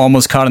sort of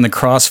almost caught in the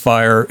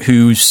crossfire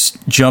who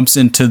jumps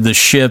into the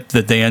ship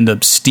that they end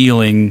up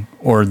stealing,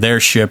 or their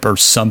ship or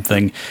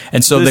something.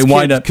 And so This they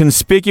wind kid up...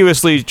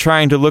 conspicuously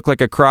trying to look like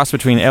a cross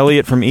between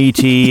Elliot from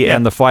E.T.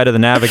 and the Flight of the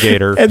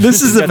Navigator. And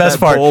this is the best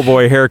part. Bowl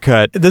boy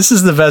haircut. This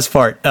is the best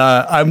part.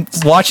 I'm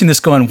watching this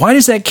going, why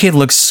does that kid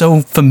look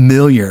so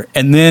familiar?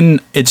 And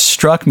then it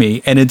struck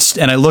me, and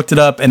I looked it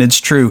up, and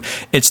it's true.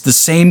 It's the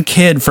same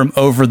kid from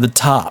Over the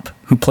Top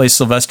who plays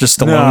Sylvester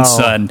Stallone's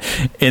son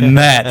in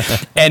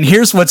that. And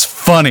here's what's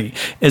funny,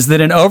 is that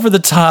in Over the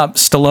Top,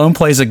 Stallone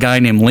plays a guy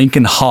named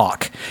Lincoln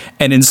Hawk.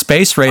 And in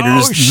Space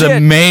Raiders,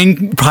 the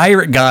main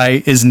pirate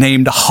guy is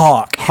named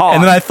Hawk.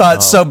 And then I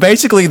thought, so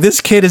basically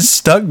this kid is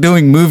stuck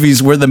doing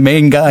movies where the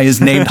main guy is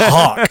named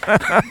Hawk.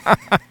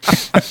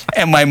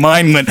 And my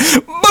mind went,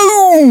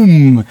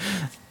 boom!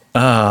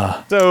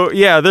 So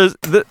yeah, there's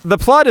the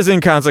plot is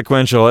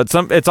inconsequential.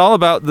 It's all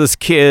about this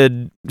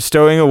kid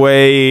stowing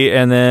away,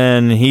 and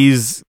then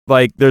he's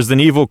like, there's an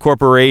evil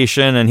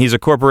corporation, and he's a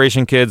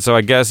corporation kid, so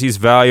I guess he's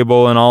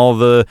valuable in all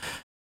the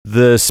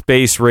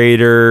Space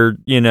Raider,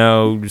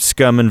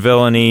 scum and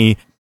villainy,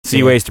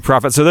 see ways to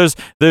profit. So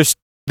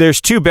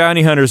there's two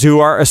bounty hunters who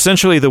are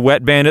essentially the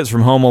wet bandits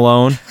from Home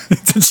Alone.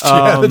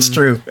 That's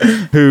true.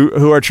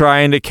 Who are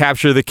trying to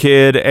capture the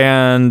kid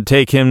and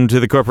take him to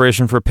the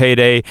corporation for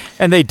payday,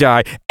 and they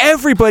die.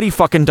 Everybody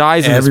fucking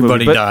dies in this movie.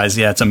 Everybody dies.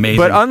 Yeah, it's amazing.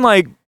 But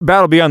unlike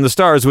Battle Beyond the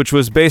Stars, which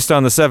was based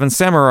on the Seven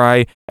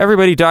Samurai,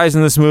 everybody dies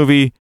in this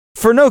movie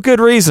for no good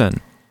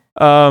reason.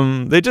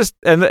 They just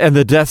and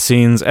the death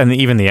scenes and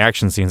even the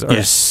action scenes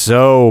are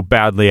so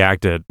badly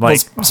acted.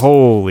 Like,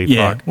 holy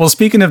fuck. Well,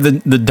 speaking of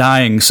the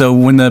dying, so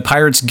when the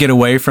pirates get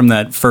away from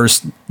that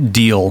first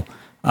deal,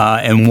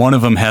 and one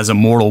of them has a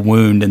mortal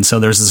wound, and so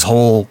there's this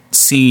whole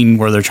scene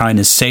where they're trying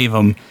to save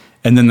him,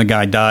 and then the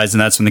guy dies,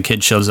 and that's when the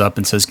kid shows up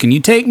and says, "Can you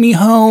take me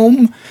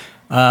home?"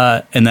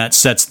 And that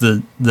sets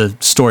the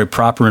story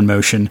proper in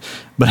motion.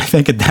 But I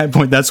think at that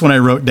point, that's when I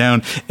wrote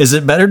down, is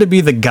it better to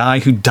be the guy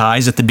who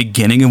dies at the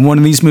beginning of one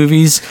of these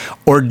movies?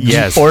 Or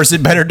is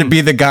it better to be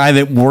the guy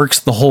that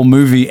works the whole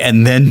movie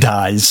and then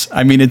dies?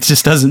 I mean, it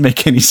just doesn't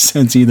make any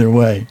sense either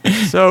way.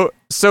 So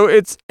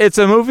it's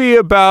a movie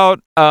about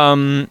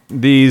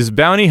these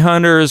bounty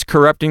hunters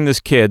corrupting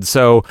this kid.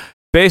 So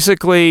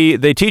basically,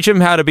 they teach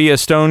him how to be a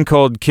stone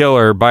cold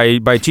killer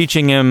by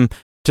teaching him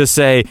to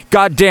say,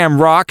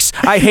 "Goddamn rocks!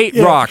 I hate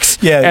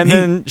rocks!" And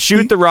then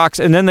shoot the rocks,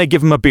 and then they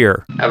give him a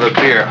beer. Have a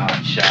beer,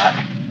 hotshot.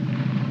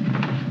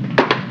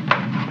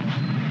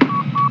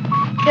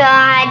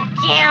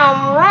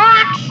 Goddamn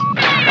rocks!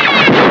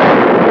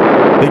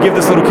 They give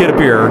this little kid a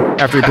beer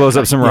after he blows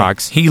up some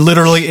rocks. He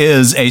literally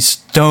is a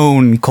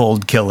stone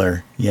cold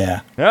killer.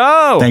 Yeah.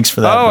 Oh, thanks for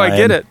that. Oh, Brian. I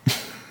get it.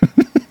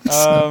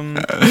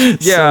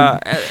 Yeah.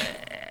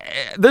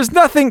 There's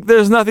nothing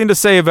to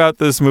say about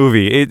this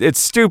movie. It's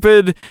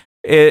stupid.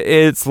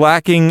 It's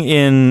lacking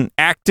in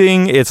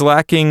acting. It's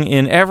lacking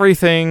in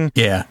everything.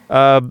 Yeah.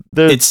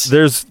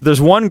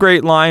 There's one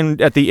great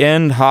line at the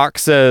end. Hawk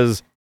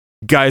says,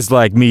 "Guys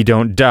like me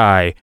don't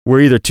die.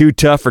 We're either too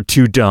tough or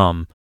too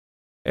dumb."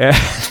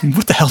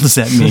 What the hell does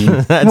that mean?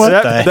 What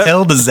the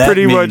hell does that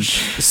pretty mean? much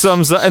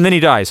sums up, and then he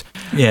dies.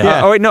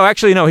 Yeah. Oh wait, no,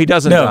 actually, no, he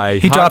doesn't die.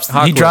 He drops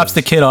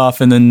the kid off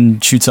and then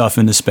shoots off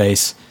into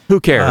space. Who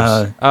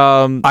cares?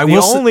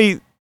 The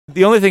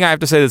only thing I have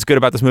to say that's good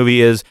about this movie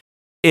is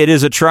it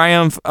is a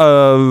triumph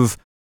of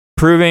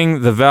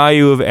proving the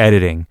value of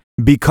editing,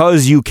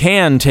 because you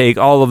can take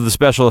all of the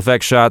special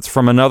effects shots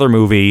from another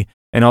movie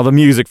and all the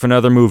music from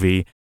another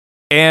movie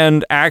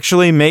and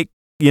actually make,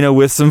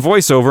 with some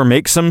voiceover,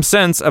 make some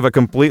sense of a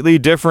completely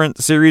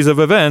different series of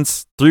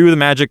events through the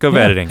magic of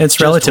editing. It's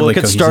relatively look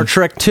at cohesive. Star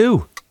Trek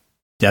 2.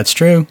 That's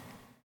true.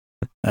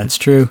 That's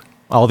true.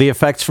 All the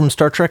effects from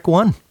Star Trek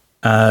 1.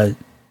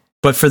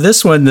 But for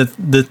this one,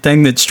 the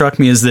thing that struck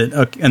me is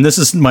that, and this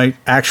is my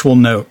actual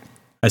note,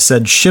 I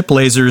said ship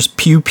lasers,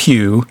 pew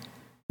pew,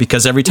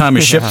 because every time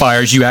a ship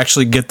fires, you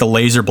actually get the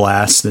laser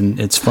blast, and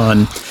it's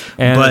fun.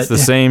 And it's the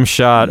same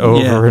shot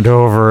over and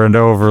over and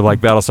over, like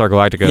Battlestar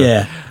Galactica.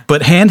 Yeah,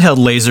 but handheld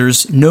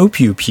lasers, no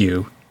pew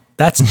pew.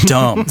 That's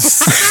dumb.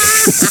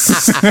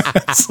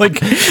 It's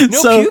like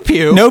pew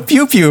pew. No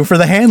pew pew for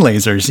the hand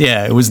lasers.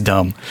 Yeah, it was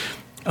dumb.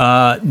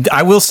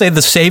 I will say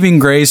the saving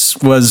grace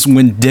was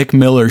when Dick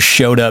Miller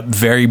showed up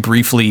very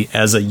briefly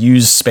as a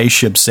used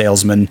spaceship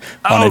salesman.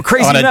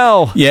 Crazy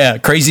Mel. Yeah,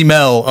 Crazy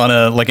Mel on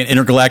an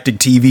intergalactic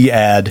TV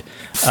ad.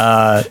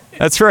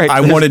 That's right. I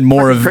wanted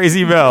more of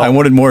Crazy Mel. I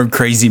wanted more of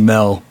Crazy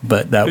Mel,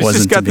 but that wasn't.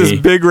 He's just got to be. this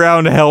big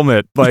round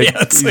helmet. Like,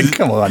 yeah, it's like,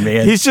 come on,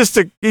 man. He's just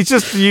a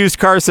used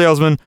car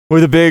salesman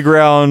with a big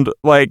round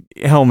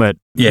helmet.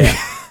 Yeah,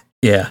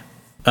 yeah.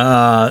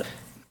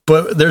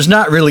 But there's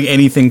not really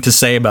anything to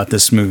say about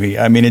this movie.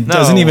 I mean, it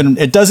doesn't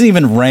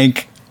even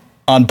rank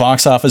on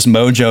Box Office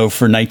Mojo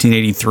for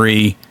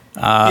 1983.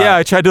 Yeah,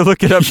 I tried to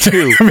look it up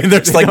too. I mean,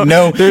 there's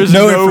no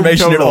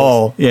information at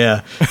all.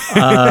 Yeah.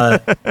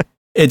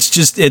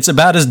 It's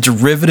about as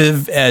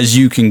derivative as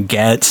you can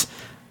get.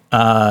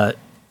 I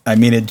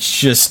mean, it's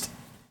just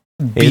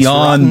It's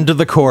rotten to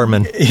the core,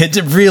 man. It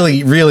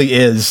really, really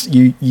is.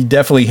 You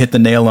definitely hit the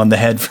nail on the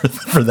head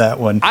for that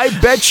one. I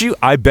bet you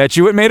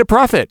it made a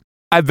profit.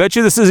 I bet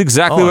you this is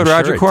exactly what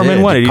Roger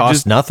Corman wanted. It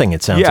cost nothing,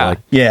 it sounds like.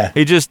 Yeah.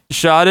 He just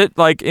shot it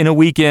like in a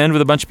weekend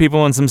with a bunch of people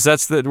on some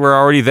sets that were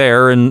already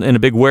there in a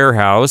big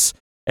warehouse,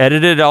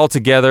 edited it all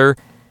together,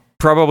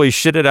 probably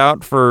shit it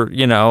out for,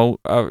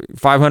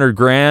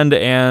 $500,000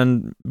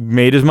 and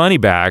made his money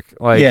back.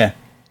 Yeah.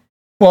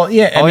 Well,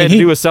 yeah. All he had to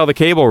do was sell the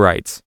cable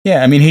rights.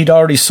 Yeah, I mean, he'd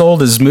already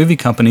sold his movie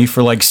company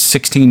for like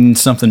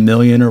 16-something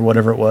million or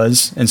whatever it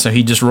was. And so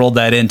he just rolled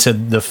that into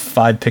the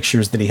 5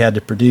 pictures that he had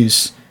to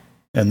produce.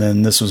 And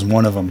then this was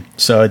one of them.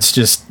 So it's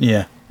just,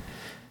 yeah.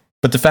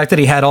 But the fact that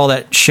he had all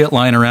that shit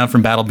lying around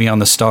from Battle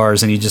Beyond the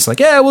Stars and he just like,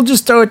 yeah, we'll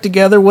just throw it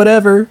together,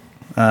 whatever.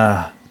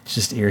 It's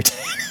just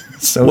irritating.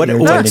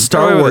 What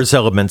Star Wars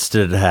elements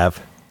did it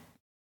have?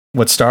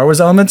 What Star Wars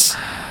elements?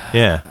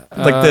 Yeah.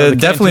 Like the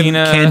definitely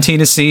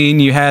cantina scene.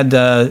 You had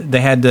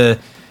they had the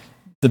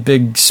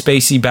big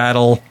spacey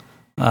battle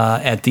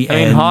at the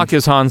end. Hawk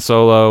is Han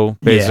Solo,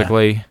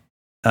 basically.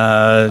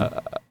 Yeah.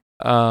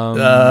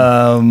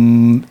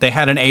 They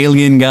had an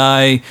alien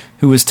guy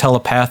who was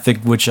telepathic,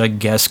 which I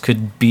guess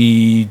could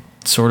be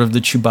sort of the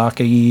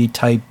Chewbacca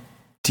type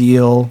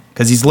deal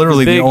because he's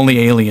literally the only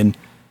alien.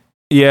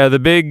 Yeah, the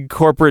big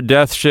corporate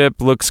death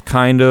ship looks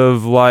kind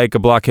of like a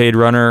blockade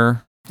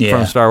runner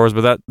from Star Wars,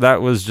 but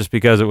that was just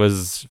because it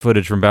was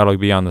footage from Battle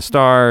Beyond the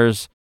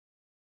Stars.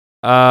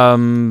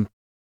 Yeah.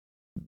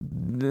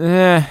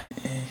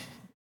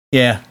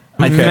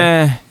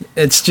 Okay.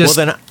 It's just...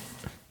 Well, then,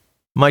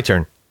 my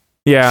turn.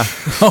 Yeah.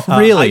 Oh,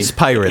 really? Ice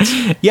Pirates.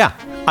 Yeah.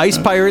 Ice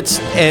Pirates,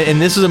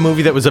 and this is a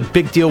movie that was a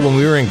big deal when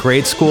we were in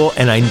grade school,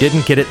 and I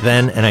didn't get it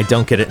then, and I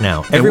don't get it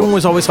now. Everyone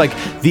was always like,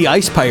 The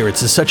Ice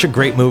Pirates is such a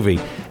great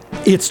movie.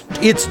 It's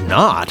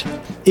not.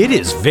 It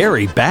is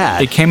very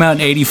bad. It came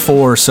out in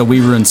 1984, so we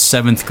were in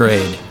 7th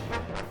grade.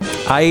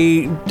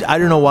 I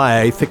don't know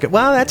why. I think,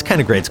 that's kind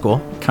of grade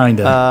school. Kind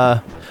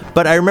of.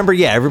 But I remember,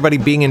 everybody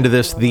being into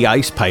this, The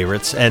Ice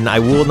Pirates, and I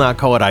will not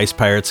call it Ice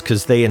Pirates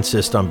because they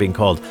insist on being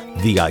called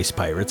The Ice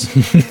Pirates.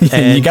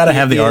 And you got to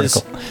have the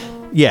article.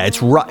 Yeah, it's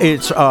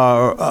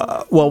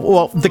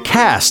the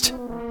cast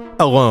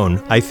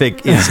alone, I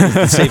think, is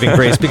the saving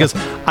grace because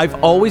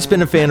I've always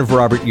been a fan of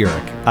Robert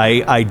Urich.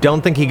 I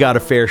don't think he got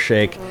a fair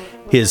shake.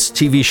 His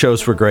TV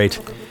shows were great,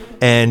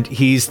 and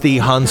he's the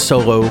Han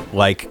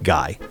Solo-like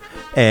guy,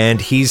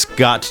 and he's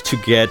got to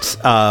get.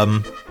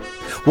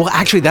 Well,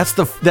 actually,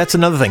 that's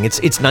another thing.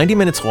 It's 90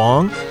 minutes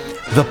long.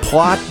 The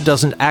plot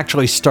doesn't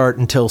actually start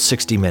until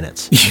 60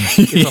 minutes.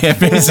 Yeah,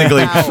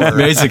 basically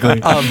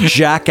of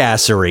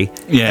jackassery.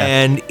 Yeah,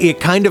 and it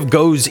kind of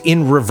goes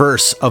in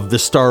reverse of the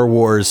Star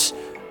Wars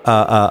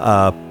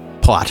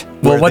plot.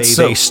 Well,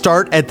 they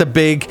start at the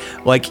big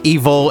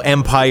evil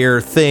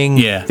empire thing.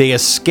 Yeah, they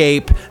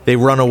escape. They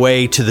run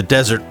away to the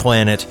desert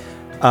planet.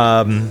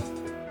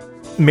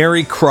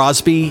 Mary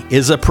Crosby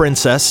is a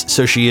princess,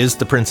 so she is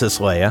the Princess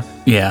Leia.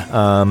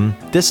 Yeah.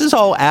 This is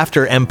all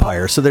after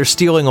Empire, so they're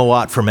stealing a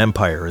lot from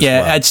Empire as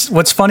well. It's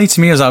what's funny to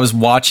me is I was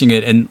watching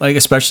it, and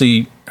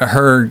especially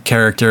her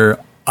character,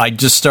 I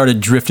just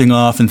started drifting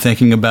off and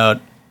thinking about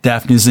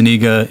Daphne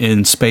Zuniga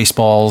in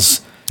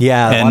Spaceballs.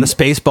 Yeah, a lot of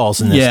Spaceballs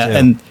in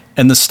this too.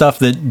 And the stuff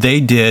that they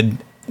did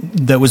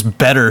that was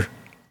better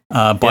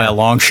by a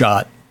long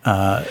shot.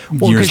 Well,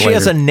 because she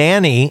has a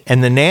nanny,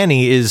 and the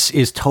nanny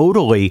is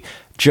totally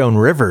Joan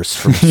Rivers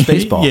from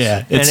Spaceballs.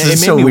 Yeah,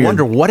 it made me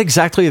wonder what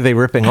exactly are they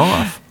ripping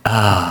off.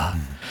 But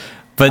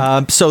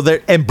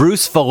and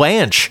Bruce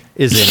Valanche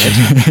is in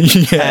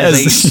it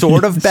as a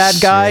sort of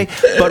bad guy,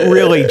 but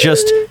really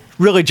just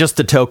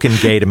the token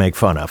gay to make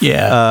fun of.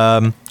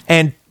 Yeah,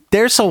 and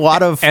there's a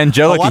lot of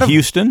Angelica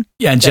Houston.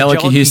 Yeah,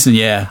 Angelica Houston.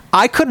 Yeah,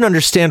 I couldn't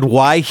understand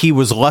why he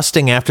was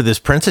lusting after this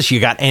princess. You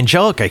got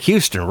Angelica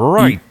Houston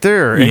right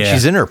there, and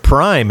she's in her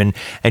prime, and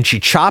she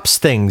chops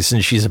things,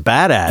 and she's a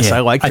badass. Yeah.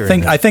 I liked her.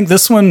 I think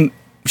this one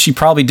she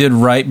probably did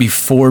right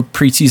before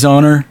Preetzi's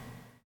Honor,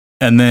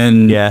 and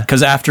then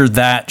because after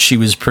that she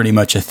was pretty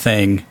much a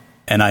thing,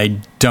 and I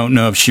don't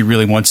know if she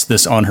really wants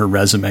this on her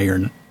resume or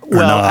not.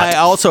 I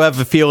also have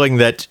a feeling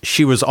that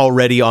she was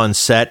already on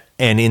set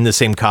and in the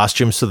same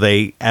costume, so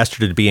they asked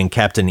her to be in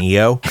Captain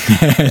EO.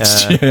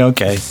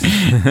 Okay,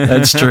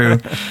 that's true.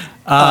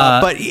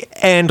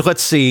 And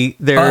let's see,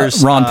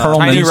 there's Ron Perlman.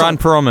 Tiny Ron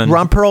Perlman.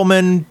 Ron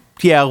Perlman,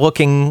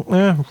 looking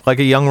like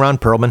a young Ron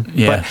Perlman.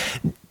 Yeah.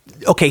 But,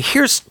 okay,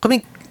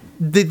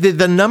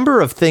 the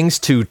number of things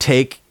to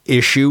take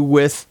issue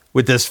with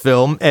this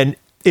film, and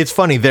it's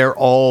funny, they're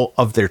all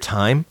of their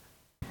time.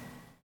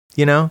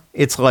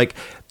 It's like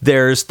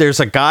there's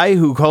a guy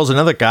who calls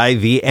another guy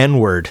the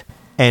N-word,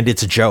 and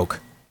it's a joke.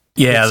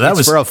 Yeah, that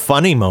was for a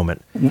funny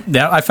moment.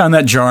 I found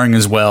that jarring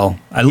as well.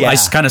 I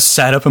kind of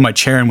sat up in my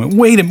chair and went,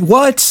 "Wait a minute,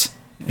 what?"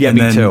 Yeah,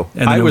 me too.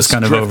 And I was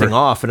kind of drifting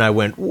off, and I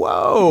went,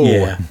 "Whoa!"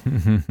 Yeah,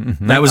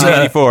 that was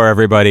 1984.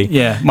 Everybody.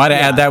 Yeah, might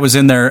add that was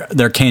in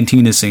their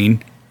cantina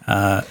scene.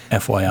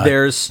 FYI,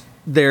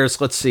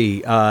 there's let's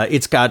see,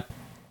 it's got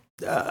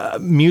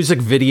music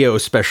video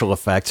special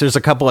effects. There's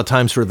a couple of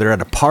times where they're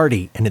at a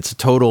party and it's a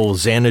total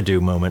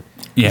Xanadu moment.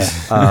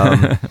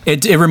 Yeah.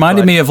 It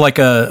reminded me of like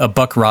a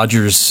Buck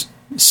Rogers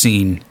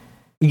scene.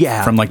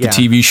 Yeah, from like the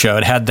TV show.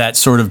 It had that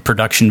sort of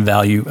production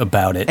value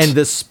about it. And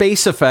the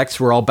space effects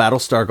were all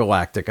Battlestar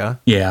Galactica.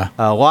 Yeah.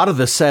 A lot of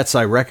the sets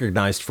I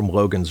recognized from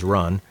Logan's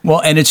Run. Well,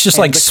 and it's just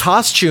like... the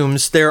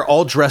costumes, they're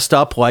all dressed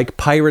up like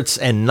pirates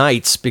and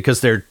knights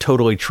because they're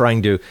totally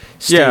trying to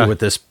stay with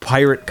this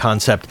pirate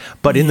concept,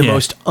 but in the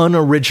most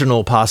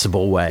unoriginal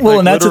possible way. Well, like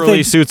and that's literally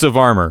the thing. Suits of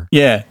armor.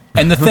 Yeah.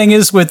 And the thing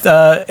is with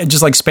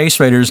just like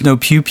Space Raiders, no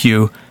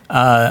pew-pew,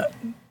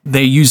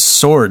 they use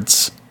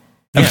swords.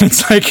 I mean,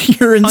 it's like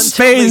you're in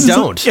space.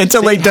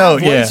 Until they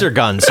don't. Laser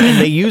guns, and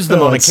they use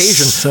them on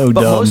occasion. So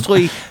but dumb.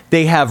 mostly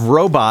they have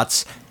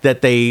robots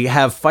that they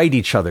have fight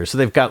each other. So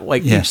they've got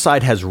each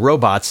side has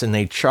robots, and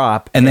they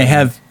chop. And they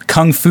have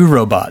kung fu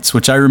robots,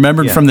 which I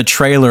remembered from the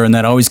trailer, and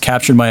that always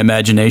captured my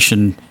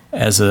imagination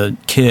as a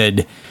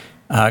kid.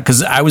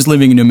 Because I was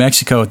living in New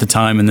Mexico at the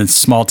time in this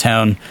small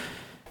town,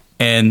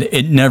 and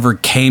it never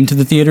came to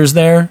the theaters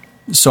there.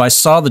 So I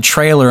saw the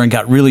trailer and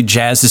got really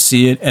jazzed to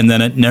see it, and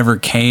then it never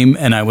came,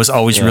 and I was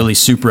always really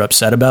super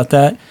upset about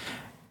that.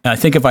 And I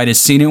think if I'd have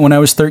seen it when I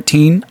was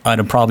 13, I'd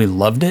have probably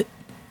loved it.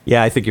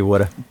 Yeah, I think you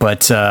would have.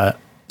 But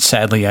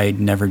sadly, I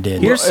never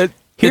did. Here's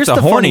it's a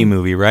the horny funny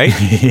movie, right?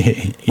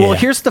 Well,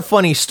 here's the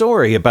funny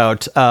story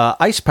about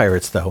Ice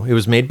Pirates, though. It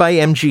was made by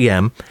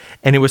MGM,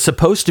 and it was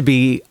supposed to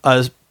be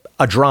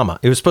a drama.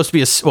 It was supposed to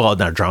be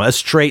not a drama, a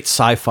straight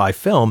sci-fi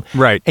film.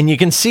 Right. And you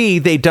can see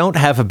they don't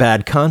have a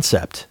bad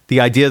concept. The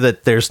idea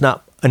that there's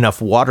not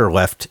enough water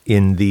left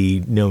in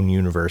the known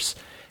universe.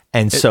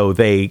 And so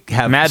they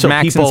have Mad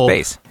Max in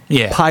space.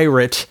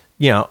 Pirate,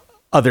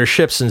 other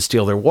ships and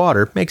steal their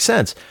water. Makes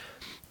sense.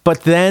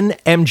 But then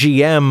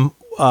MGM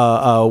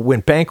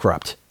went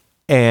bankrupt,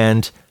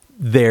 and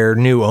their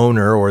new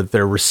owner or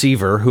their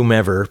receiver,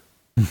 whomever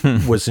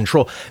was in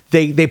control,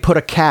 they put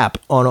a cap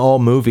on all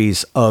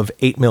movies of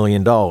 $8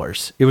 million.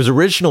 It was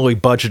originally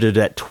budgeted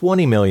at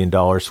 $20 million,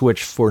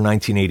 which for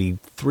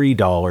 1983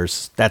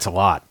 dollars, that's a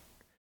lot.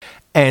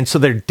 And so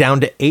they're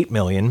down to $8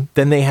 million.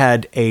 Then they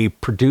had a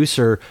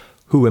producer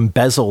who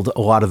embezzled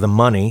a lot of the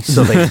money,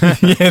 so they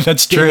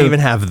that's didn't true. even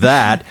have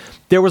that.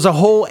 There was a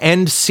whole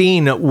end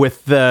scene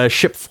with the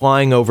ship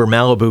flying over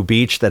Malibu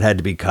Beach that had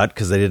to be cut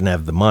because they didn't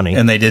have the money.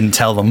 And they didn't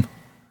tell them.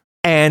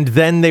 And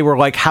then they were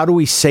like, how do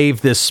we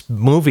save this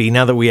movie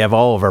now that we have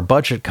all of our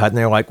budget cut? And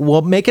they're like,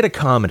 well, make it a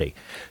comedy.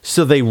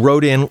 So they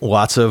wrote in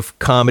lots of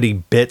comedy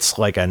bits,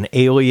 like an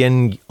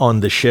alien on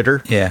the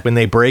shitter when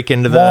they break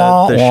into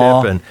the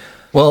ship. And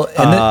well,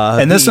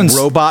 and this one's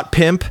robot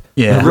pimp.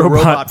 Yeah. The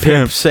robot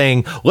pimp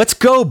saying, let's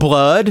go,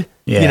 blood.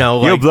 Yeah.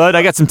 Yo, blood,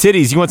 I got some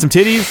titties. You want some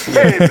titties?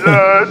 Hey,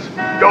 bloods,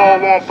 y'all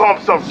want to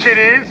pump some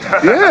titties?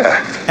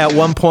 Yeah. At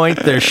one point,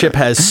 their ship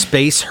has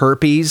space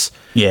herpes.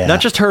 Yeah.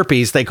 Not just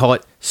herpes, they call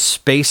it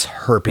space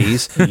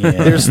herpes.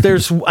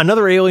 There's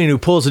another alien who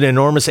pulls an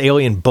enormous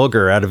alien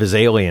booger out of his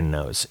alien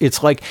nose.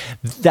 It's like,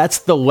 that's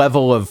the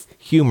level of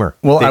humor.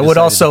 Well, I would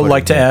also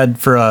like to add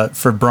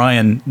for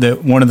Brian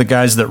that one of the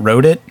guys that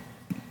wrote it,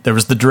 there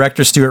was the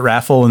director, Stuart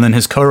Raffle, and then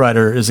his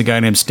co-writer is a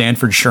guy named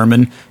Stanford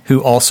Sherman,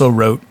 who also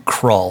wrote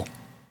Krull.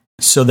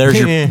 So there's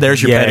your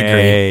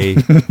pedigree.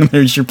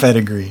 There's your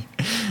pedigree.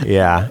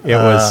 Yeah, it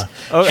was.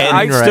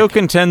 I still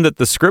contend that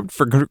the script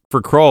for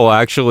Krull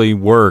actually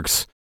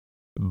works,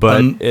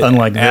 but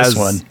unlike this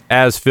one,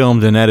 as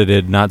filmed and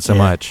edited, not so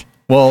much.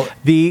 Well,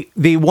 the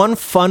one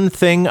fun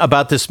thing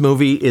about this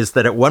movie is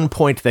that at one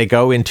point they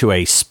go into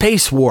a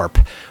space warp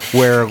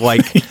where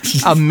like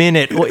a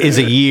minute is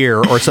a year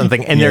or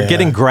something, and they're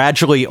getting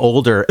gradually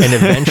older, and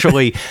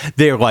eventually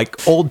they're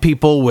like old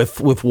people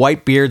with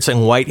white beards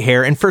and white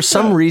hair. And for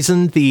some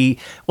reason,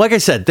 like I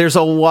said, there's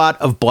a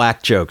lot of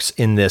black jokes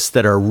in this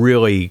that are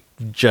really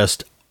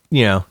just,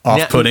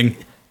 off-putting.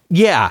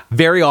 Yeah,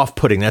 very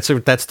off-putting.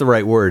 That's the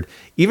right word.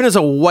 Even as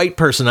a white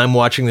person, I'm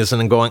watching this and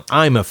I'm going,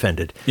 I'm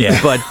offended.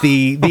 Yeah. But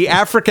the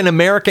African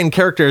American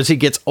character, as he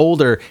gets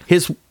older,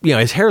 his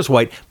hair is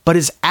white, but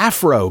his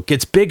afro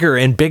gets bigger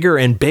and bigger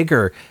and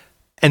bigger,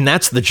 and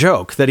that's the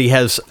joke, that he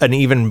has an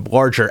even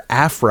larger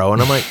afro.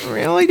 And I'm like,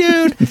 really,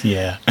 dude?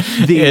 Yeah.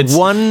 The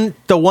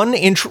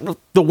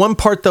one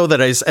part though that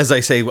as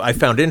I say I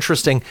found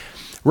interesting.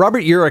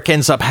 Robert Urich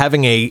ends up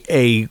having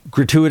a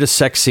gratuitous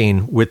sex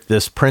scene with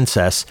this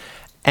princess.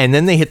 And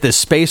then they hit this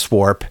space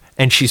warp,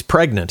 and she's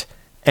pregnant,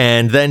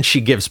 and then she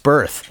gives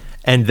birth,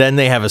 and then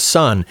they have a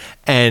son,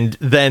 and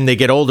then they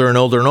get older and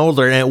older and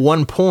older, and at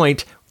one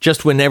point,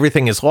 just when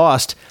everything is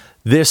lost,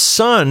 this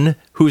son,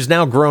 who's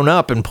now grown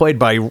up and played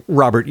by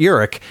Robert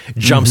Urich,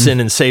 jumps in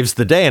and saves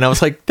the day, and I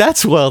was like,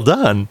 that's well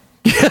done.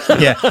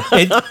 Yeah,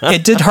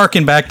 it did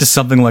harken back to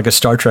something like a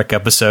Star Trek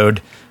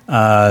episode,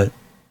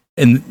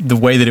 in the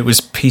way that it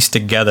was pieced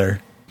together.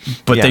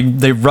 But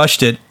they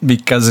rushed it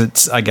because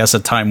it's, I guess,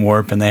 a time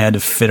warp, and they had to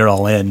fit it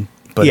all in.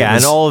 But yeah,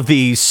 and all of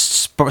these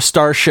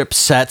Starship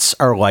sets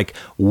are like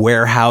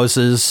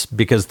warehouses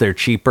because they're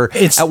cheaper.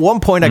 At one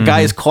point, a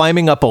guy is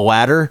climbing up a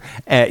ladder,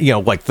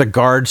 like the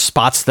guard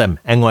spots them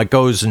and like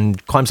goes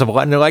and climbs up a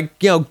ladder. And they're like,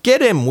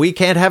 get him. We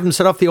can't have him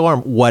set off the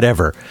alarm.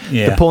 Whatever.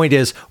 Yeah. The point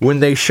is, when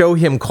they show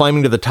him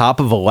climbing to the top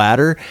of a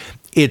ladder,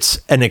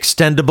 it's an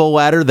extendable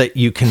ladder that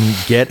you can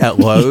get at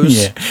Lowe's.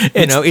 Yeah.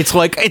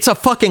 It's a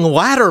fucking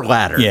ladder.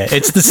 Yeah,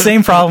 it's the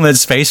same problem that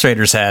Space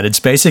Raiders had. It's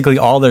basically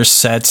all their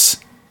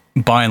sets,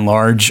 by and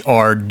large,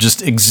 are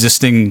just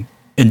existing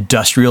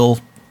industrial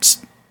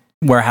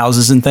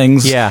warehouses and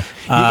things. Yeah.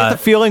 You get the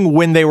feeling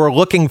when they were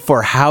looking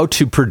for how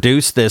to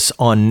produce this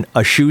on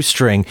a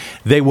shoestring,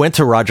 they went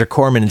to Roger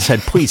Corman and said,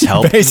 please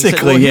help.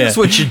 Basically, he said, here's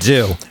what you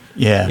do.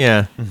 Yeah.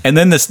 Yeah. And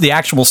then the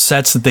actual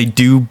sets that they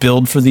do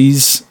build for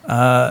these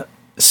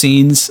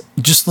scenes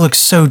just look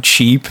so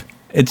cheap.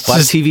 It's a lot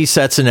just of TV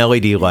sets and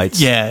LED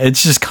lights. Yeah,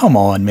 it's just come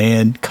on,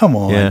 man. Come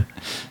on. Yeah.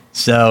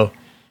 So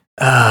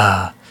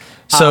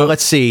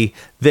let's see.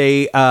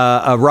 They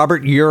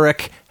Robert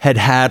Urich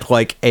had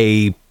like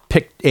a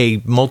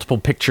multiple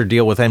picture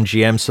deal with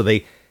MGM, so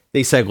they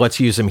said let's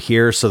use him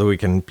here so that we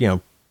can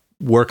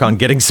work on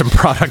getting some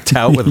product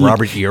out with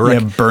Robert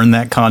Urich. Yeah, burn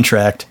that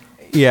contract.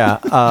 Yeah.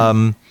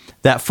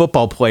 That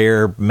football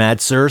player, Matt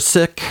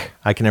Zurcic,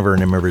 I can never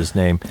remember his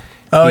name.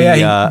 Oh,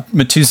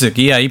 Matusik.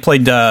 Yeah, he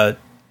played,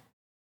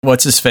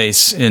 what's his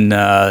face in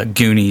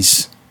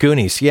Goonies.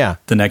 Goonies, yeah.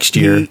 The next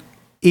year.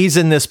 He's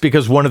in this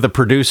because one of the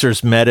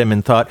producers met him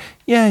and thought,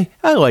 yeah,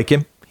 I like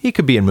him. He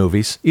could be in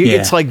movies. Yeah.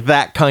 It's like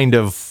that kind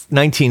of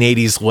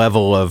 1980s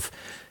level of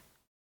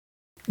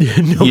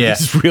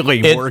nobody's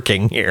really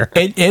working here.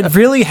 It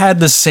really had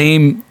the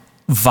same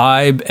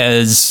vibe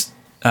as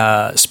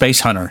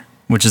Space Hunter,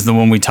 which is the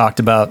one we talked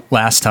about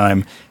last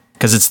time,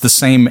 because it's the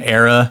same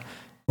era,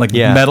 like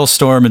Metal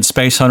Storm and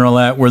Space Hunter, all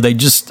that, where they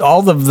just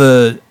all of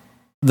the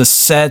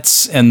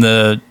sets and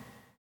the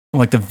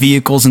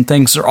vehicles and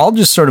things are all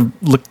just sort of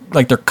look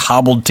like they're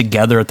cobbled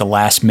together at the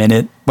last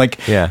minute.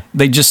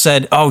 They just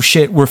said, "Oh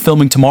shit, we're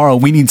filming tomorrow.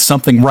 We need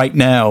something right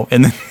now,"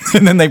 and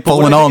then they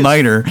pull an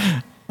all-nighter.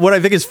 What I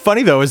think is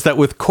funny though is that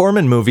with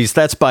Corman movies,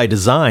 that's by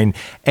design,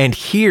 and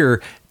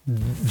here.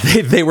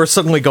 They were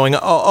suddenly going,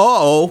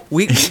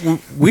 we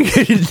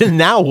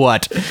now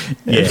what?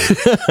 Yeah.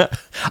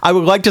 I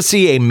would like to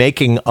see a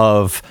making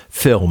of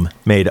film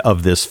made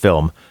of this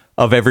film,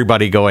 of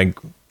everybody going,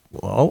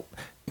 well,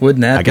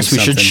 wouldn't that I guess we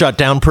should shut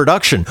down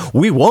production.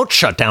 We won't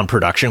shut down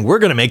production. We're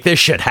going to make this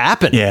shit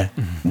happen. Yeah.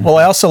 Well,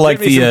 I also like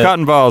the some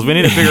cotton balls. We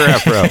need to figure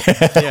out, bro.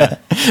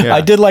 Yeah.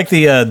 I did like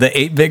the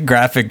 8-bit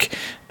graphic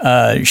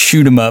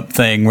shoot 'em up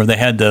thing where they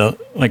had to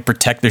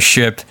protect the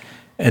ship.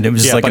 And it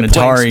was like an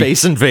Atari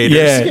Space Invaders.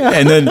 Yeah.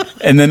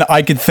 And then all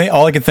I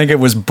could think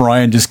of was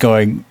Brian just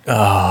going,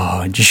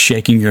 oh, and just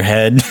shaking your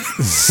head.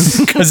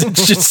 Because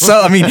it's just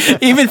so,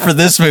 even for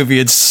this movie,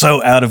 it's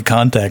so out of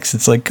context.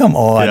 It's like, come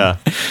on. Yeah.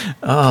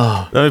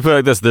 Oh. Let me put it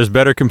like this. There's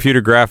better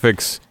computer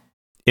graphics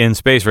in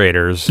Space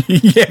Raiders.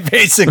 Yeah,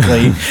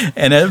 basically.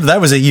 And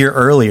that was a year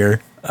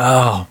earlier.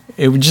 Oh,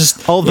 it would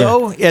just.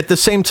 Although at the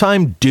same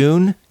time,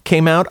 Dune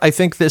came out, I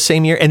think, the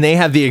same year, and they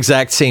have the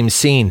exact same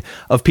scene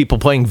of people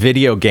playing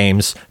video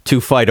games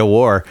to fight a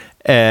war.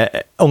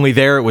 Only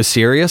there it was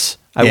serious.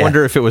 I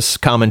wonder if it was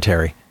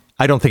commentary.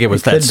 I don't think it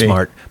was that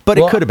smart, but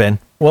it could have been.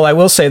 Well, I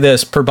will say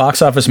this: per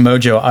Box Office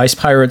Mojo, Ice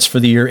Pirates for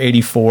the year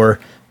 '84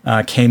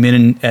 came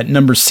in at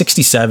number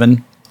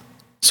 67.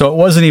 So it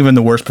wasn't even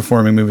the worst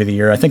performing movie of the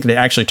year. I think they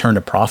actually turned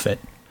a profit.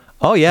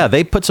 Oh yeah,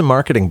 they put some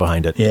marketing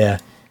behind it. Yeah.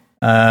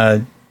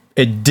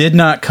 It did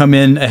not come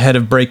in ahead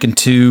of Breakin'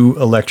 2,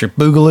 Electric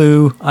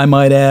Boogaloo, I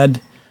might add.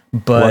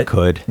 But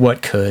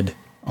what could,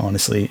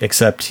 honestly,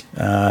 except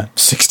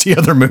 60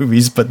 other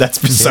movies, but that's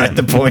beside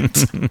the point.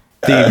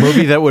 The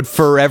movie that would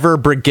forever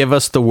give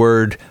us the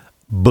word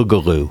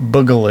Boogaloo.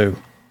 Boogaloo.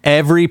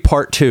 Every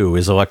part 2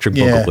 is Electric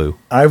Boogaloo.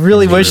 I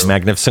really wish...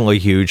 Magnificently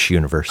Huge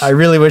Universe. I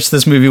really wish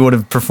this movie would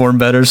have performed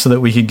better so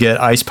that we could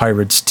get Ice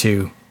Pirates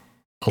 2,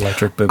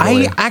 Electric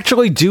Boogaloo. I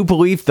actually do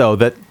believe, though,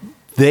 that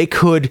they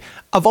could...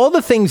 Of all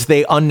the things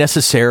they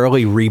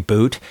unnecessarily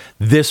reboot,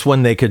 this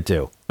one they could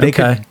do. They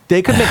could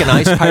make an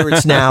Ice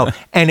Pirates now,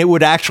 and it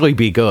would actually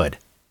be good.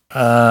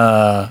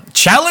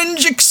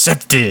 Challenge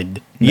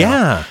accepted. No.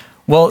 Yeah.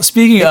 Well,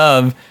 speaking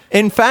of...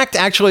 In fact,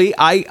 actually,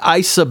 I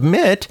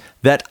submit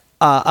that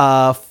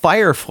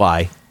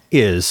Firefly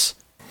is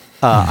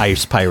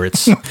Ice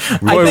Pirates.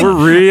 Boy,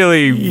 we're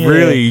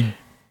really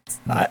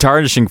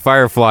tarnishing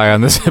Firefly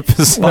on this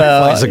episode.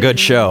 Firefly's a good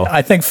show.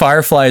 I think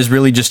Firefly is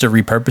really just a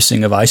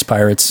repurposing of Ice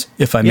Pirates,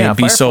 if I may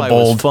be Firefly so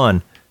bold. Was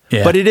fun.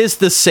 Yeah. But it is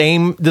the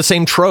same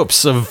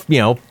tropes of,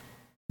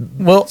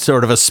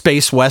 sort of a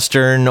space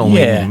western,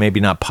 only maybe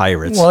not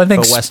pirates. Well, I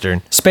think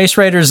western. Space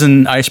Raiders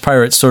and Ice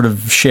Pirates sort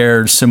of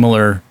share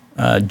similar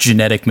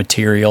genetic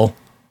material.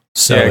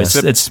 So Yeah,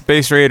 except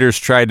Space Raiders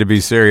tried to be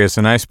serious,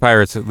 and Ice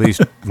Pirates at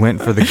least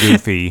went for the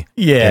goofy.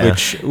 Yeah.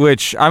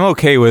 Which I'm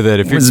okay with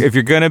it. If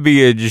you're gonna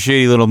be a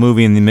shitty little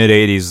movie in the mid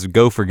 '80s,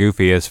 go for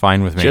goofy. It's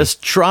fine with me.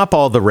 Just drop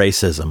all the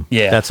racism.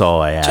 Yeah. That's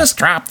all I ask. Just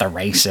drop the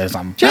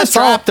racism. Just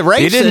drop the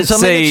racism. You didn't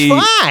say, and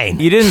it's fine.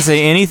 You didn't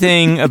say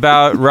anything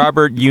about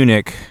Robert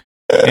Eunuch.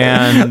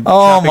 And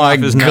Oh chopping my off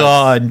his nuts.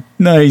 God!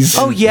 Nice.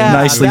 Oh, yeah,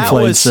 nicely that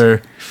played, was-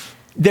 sir.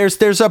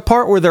 There's a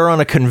part where they're on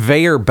a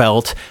conveyor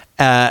belt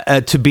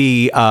to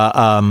be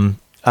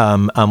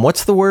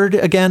what's the word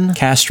again?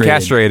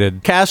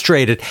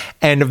 Castrated.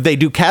 And they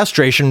do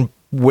castration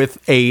with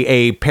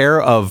a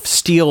pair of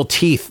steel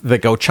teeth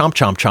that go chomp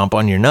chomp chomp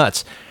on your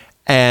nuts,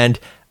 and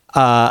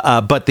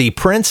but the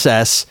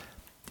princess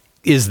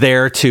is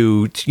there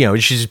to, you know,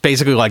 she's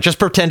basically like, just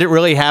pretend it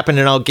really happened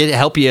and I'll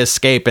help you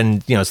escape,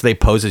 and you know, so they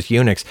pose as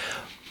eunuchs.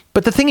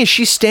 But the thing is,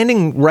 she's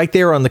standing right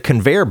there on the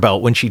conveyor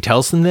belt when she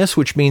tells them this,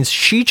 which means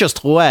she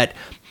just let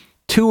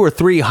 200 or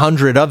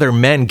 300 other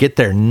men get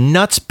their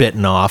nuts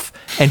bitten off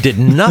and did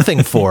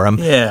nothing for them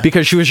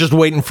because she was just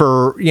waiting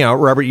for, you know,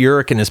 Robert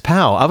Urich and his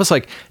pal. I was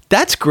like,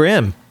 that's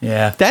grim.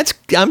 Yeah.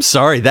 I'm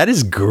sorry, that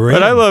is grim.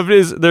 What I love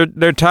is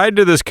they're tied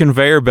to this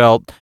conveyor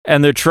belt,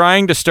 and they're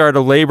trying to start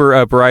a labor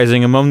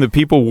uprising among the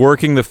people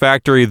working the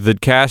factory that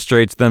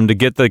castrates them to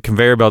get the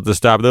conveyor belt to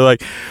stop. They're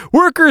like,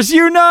 workers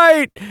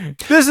unite!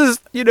 This is,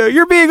 you know,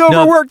 you're being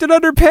overworked and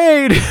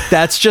underpaid.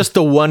 That's just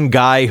the one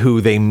guy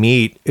who they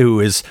meet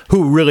who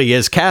really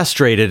is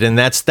castrated, and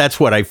that's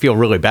what I feel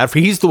really bad for.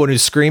 He's the one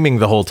who's screaming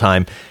the whole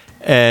time,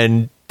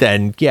 and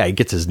then he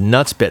gets his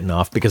nuts bitten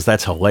off because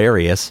that's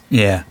hilarious.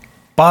 Yeah.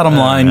 Bottom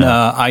line,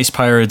 Ice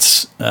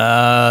Pirates,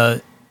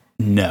 no.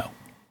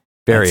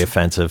 Very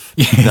offensive.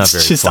 It's Not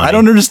very just, funny. I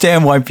don't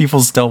understand why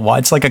people still watch.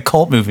 It's like a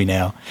cult movie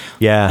now.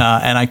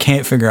 Yeah. And I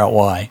can't figure out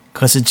why.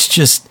 Because it's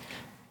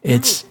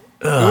It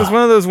was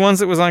one of those ones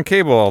that was on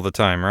cable all the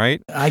time,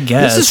 right? I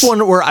guess. This is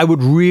one where I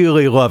would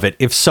really love it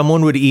if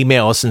someone would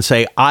email us and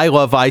say, I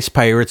love Ice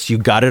Pirates, you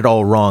got it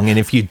all wrong. And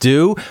if you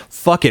do,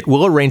 fuck it,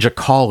 we'll arrange a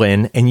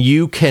call-in and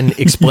you can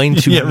explain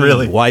to Yeah, me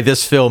really. why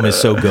this film is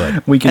so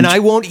good. We can- and I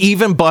won't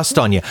even bust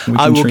on you.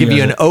 I will give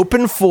you an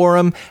open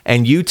forum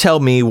and you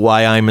tell me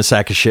why I'm a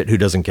sack of shit who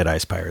doesn't get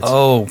Ice Pirates.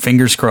 Oh,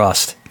 fingers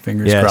crossed.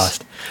 Fingers Yes.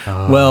 crossed.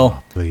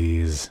 Well,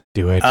 Please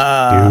do it.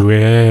 Do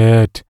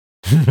it.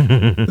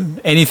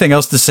 anything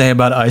else to say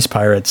about Ice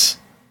Pirates?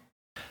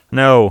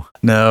 No.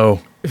 No.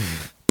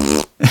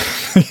 Boo.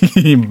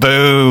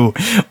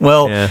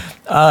 Well,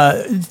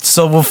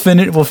 so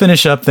we'll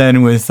finish up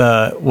then with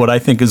what I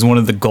think is one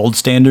of the gold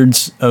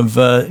standards of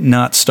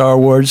not Star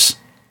Wars.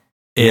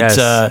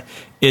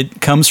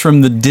 It comes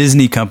from the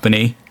Disney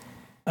Company,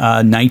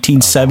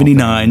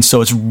 1979.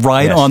 So it's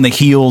right on the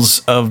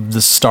heels of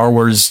the Star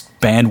Wars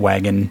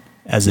bandwagon,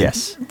 as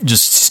it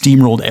just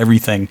steamrolled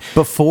everything.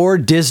 Before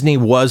Disney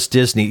was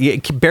Disney,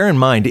 bear in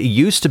mind, it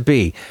used to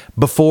be,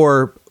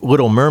 before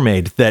Little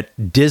Mermaid,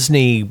 that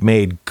Disney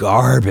made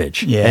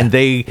garbage. Yeah. And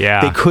they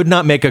could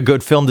not make a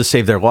good film to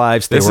save their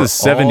lives. This is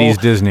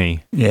 70s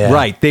Disney. Yeah.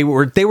 Right. They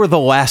were the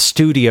last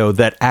studio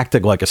that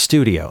acted like a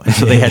studio. And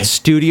so they had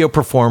studio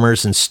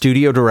performers and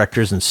studio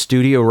directors and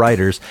studio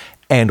writers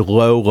and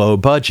low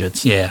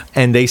budgets. Yeah.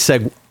 And they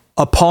said,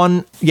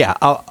 upon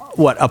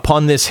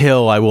this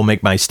hill I will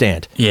make my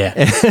stand. Yeah.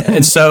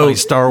 And so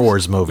Star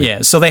Wars movie.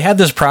 Yeah, so they had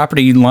this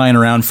property lying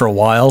around for a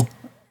while,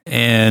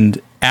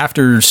 and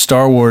after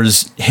Star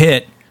Wars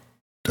hit,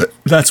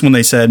 that's when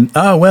they said,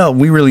 oh, well,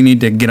 we really need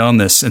to get on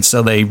this. And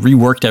so they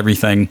reworked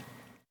everything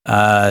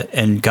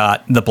and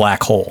got the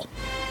Black Hole,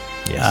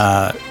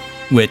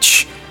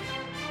 which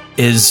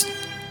is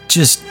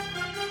just...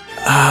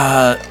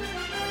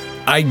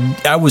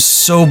 I was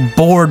so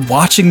bored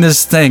watching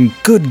this thing.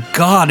 Good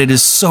God, it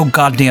is so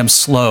goddamn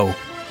slow.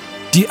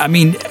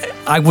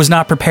 I was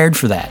not prepared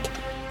for that.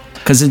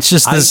 Because it's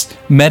just this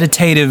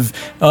meditative,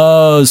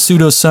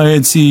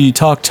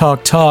 pseudoscience-y,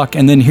 talk,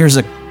 and then here's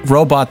a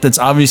robot that's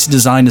obviously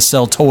designed to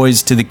sell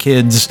toys to the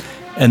kids,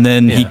 and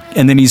then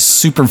he's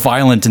super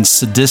violent and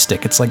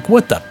sadistic. It's like,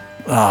 what the...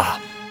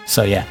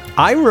 So, yeah.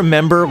 I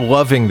remember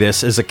loving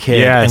this as a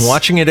kid and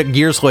watching it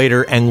years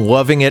later and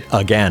loving it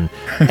again.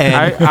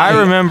 And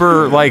I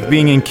remember like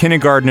being in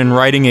kindergarten and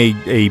writing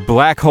a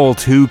Black Hole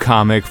 2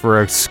 comic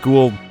for a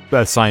school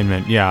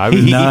assignment. Yeah, I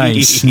was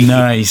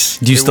Nice.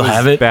 Do you still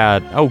have it?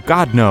 Bad. Oh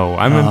God, no.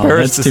 I'm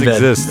embarrassed this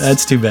exists.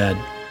 That's too bad.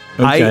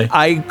 Okay.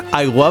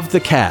 I love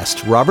the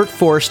cast. Robert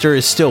Forster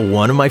is still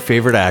one of my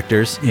favorite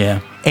actors. Yeah.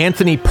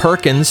 Anthony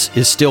Perkins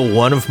is still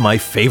one of my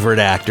favorite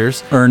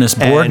actors. Ernest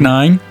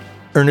Borgnine.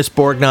 Ernest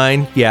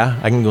Borgnine, yeah,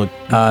 I can go,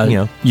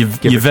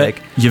 give or take.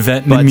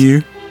 Yvette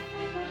Mimieux.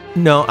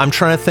 No, I'm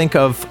trying to think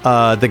of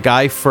the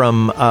guy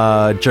from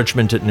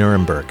Judgment at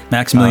Nuremberg.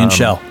 Maximilian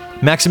Schell.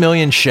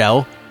 Maximilian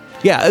Schell.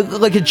 Yeah,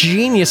 like a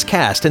genius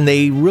cast, and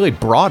they really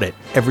brought it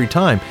every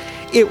time.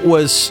 It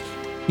was,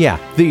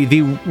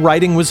 the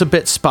writing was a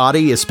bit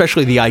spotty,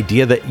 especially the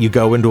idea that you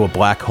go into a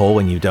black hole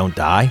and you don't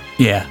die.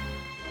 Yeah.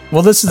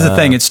 Well, this is the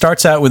thing. It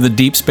starts out with a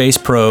deep space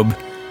probe.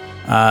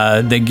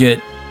 They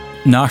get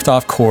knocked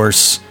off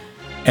course,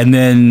 And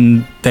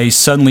then they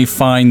suddenly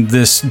find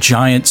this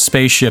giant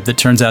spaceship that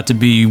turns out to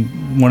be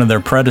one of their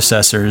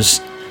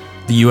predecessors,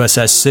 the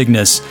USS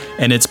Cygnus,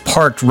 and it's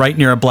parked right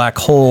near a black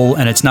hole,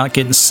 and it's not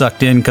getting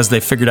sucked in because they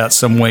figured out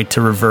some way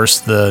to reverse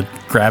the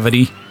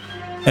gravity.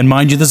 And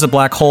mind you, this is a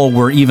black hole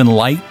where even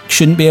light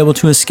shouldn't be able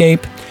to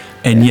escape,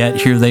 and yet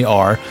here they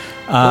are.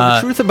 Well,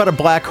 the truth about a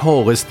black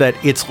hole is that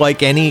it's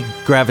like any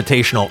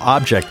gravitational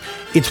object.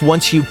 It's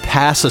once you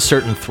pass a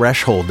certain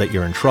threshold that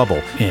you're in trouble.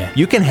 Yeah.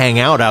 You can hang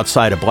out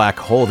outside a black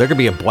hole. There could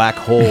be a black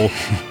hole,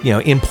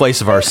 in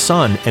place of our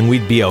sun, and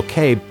we'd be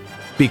okay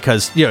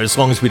because, as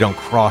long as we don't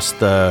cross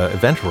the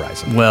event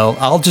horizon. Well,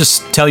 I'll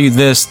just tell you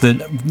this,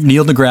 that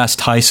Neil deGrasse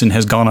Tyson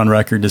has gone on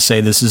record to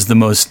say this is the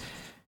most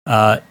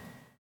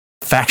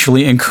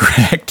factually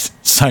incorrect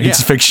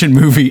science fiction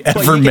movie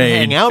ever you made.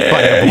 Can hang out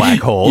by a black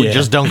hole, Yeah.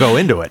 just don't go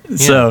into it.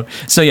 So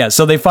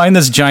they find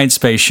this giant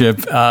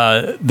spaceship.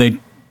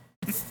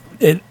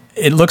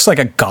 It looks like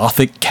a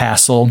Gothic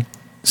castle.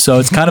 So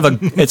it's kind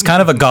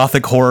of a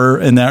Gothic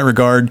horror in that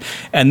regard.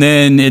 And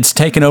then it's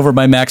taken over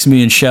by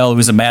Maximilian Schell,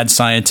 who's a mad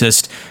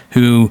scientist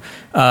who,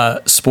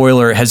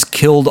 spoiler, has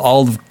killed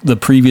all of the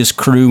previous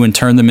crew and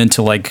turned them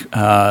into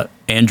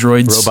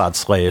androids, robot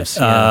slaves,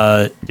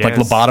 like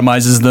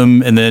lobotomizes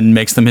them and then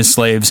makes them his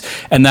slaves.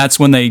 And that's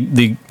when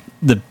the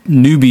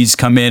newbies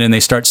come in and they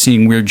start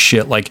seeing weird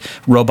shit, like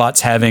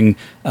robots having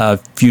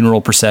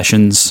funeral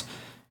processions.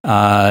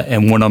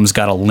 And one of them's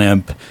got a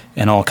limp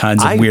and all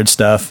kinds of weird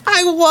stuff.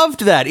 I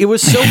loved that. It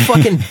was so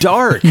fucking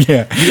dark.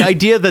 Yeah. The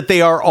idea that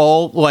they are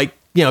all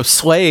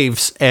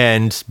slaves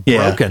and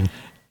broken.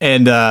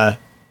 And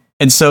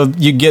so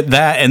you get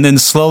that, and then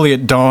slowly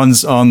it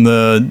dawns on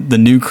the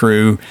new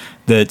crew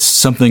that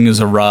something is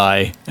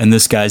awry and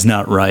this guy's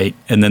not right,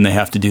 and then they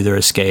have to do their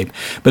escape.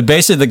 But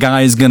basically the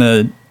guy is going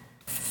to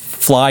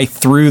fly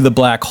through the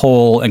black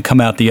hole and come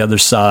out the other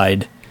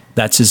side.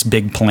 That's his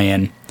big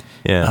plan.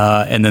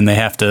 Yeah. And then they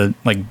have to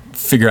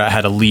figure out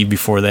how to leave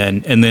before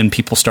then, and then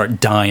people start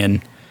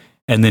dying,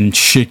 and then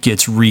shit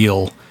gets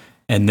real,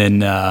 and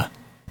then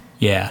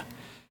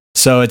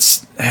So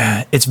it's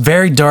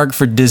very dark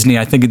for Disney.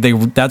 I think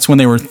that's when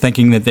they were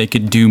thinking that they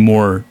could do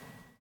more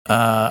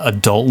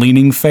adult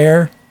leaning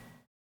fare,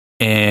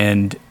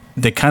 and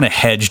they kind of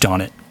hedged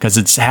on it because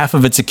it's half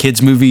of it's a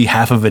kids movie,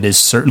 half of it is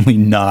certainly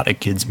not a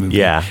kids movie.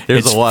 Yeah,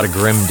 there's a lot of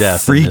grim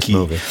death freaky. in this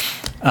movie.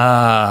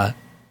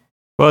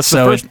 Well, it's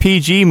the first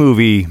PG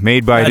movie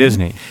made by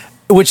Disney.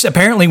 Which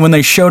apparently, when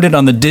they showed it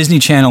on the Disney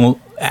Channel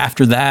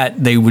after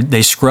that,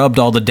 they scrubbed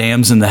all the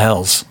dams and the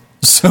hells.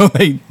 So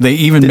they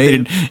even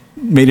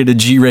made it a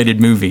G-rated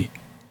movie.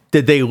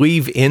 Did they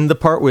leave in the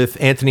part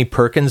with Anthony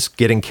Perkins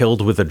getting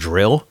killed with a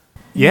drill?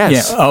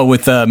 Yes. Yeah. Oh,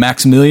 with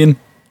Maximilian,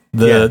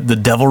 the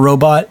devil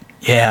robot.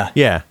 Yeah.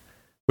 Yeah.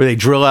 Where they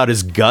drill out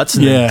his guts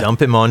and then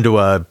dump him onto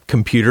a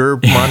computer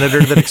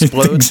monitor that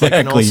explodes like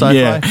an old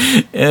sci-fi.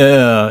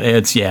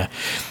 Yeah.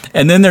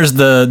 And then there's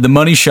the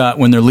money shot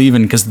when they're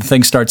leaving because the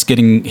thing starts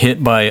getting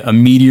hit by a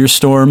meteor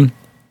storm.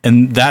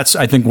 And that's,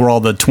 I think, where all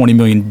the $20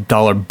 million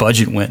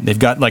budget went. They've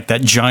got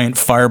that giant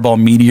fireball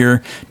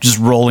meteor just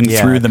rolling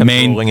through the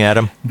main. Rolling at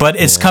him. But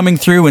it's coming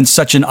through in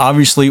such an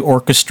obviously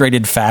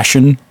orchestrated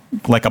fashion,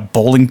 like a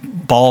bowling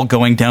ball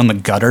going down the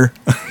gutter,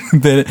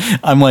 that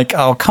I'm like,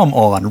 oh, come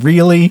on,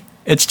 really?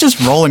 It's just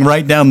rolling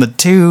right down the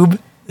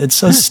tube. It's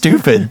so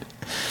stupid.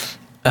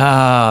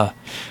 But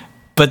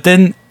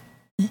then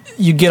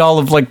you get all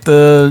of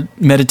the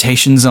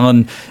meditations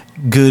on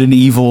good and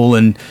evil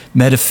and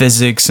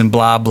metaphysics and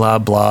blah, blah,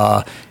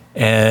 blah.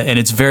 And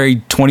it's very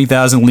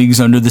 20,000 Leagues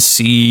Under the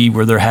Sea,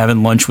 where they're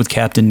having lunch with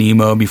Captain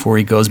Nemo before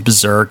he goes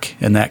berserk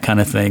and that kind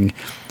of thing.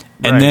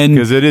 And then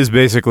because it is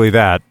basically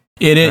that.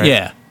 It is,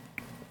 yeah.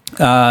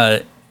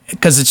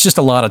 Because it's just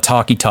a lot of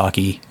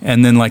talky,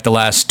 and then the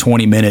last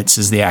 20 minutes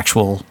is the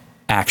actual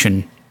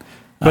action.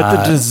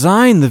 But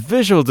the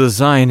visual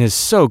design is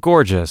so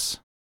gorgeous.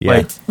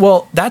 Yeah.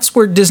 Well, that's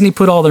where Disney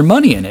put all their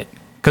money in it.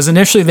 Because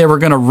initially they were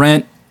going to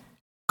rent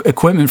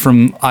equipment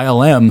from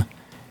ILM,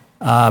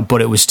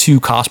 but it was too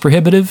cost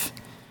prohibitive.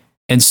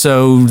 And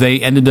so they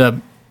ended up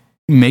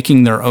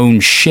making their own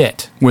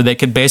shit, where they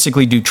could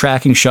basically do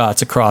tracking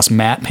shots across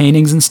matte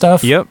paintings and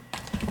stuff. Yep.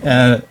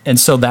 And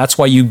so that's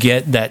why you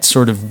get that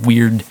sort of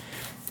weird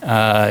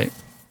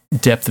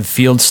depth of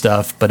field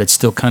stuff, but it's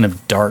still kind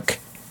of dark.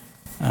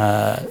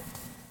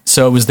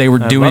 So they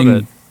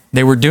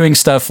were doing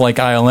stuff like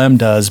ILM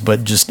does,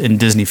 but just in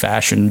Disney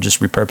fashion,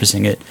 just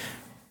repurposing it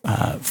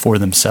for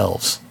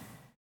themselves.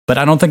 But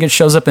I don't think it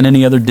shows up in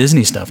any other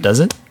Disney stuff, does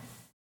it?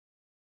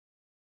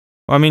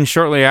 Well, I mean,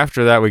 shortly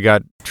after that, we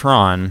got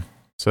Tron,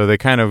 so they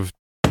kind of,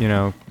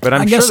 but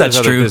I'm sure there's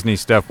other Disney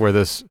stuff where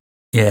this.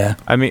 Yeah.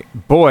 I mean,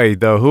 boy,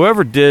 though,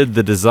 whoever did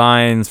the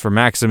designs for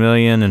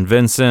Maximilian and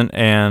Vincent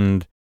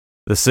and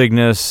the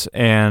Cygnus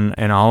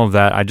and all of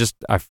that, I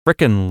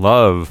freaking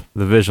love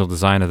the visual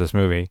design of this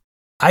movie.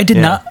 I did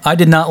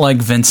not like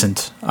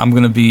Vincent. I'm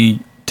going to be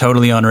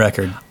totally on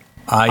record.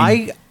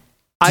 I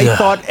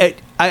thought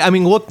I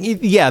mean, look,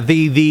 yeah,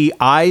 the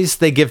eyes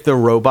they give the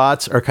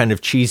robots are kind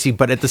of cheesy,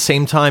 but at the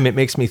same time, it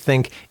makes me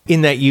think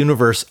in that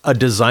universe, a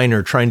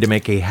designer trying to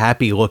make a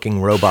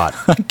happy-looking robot.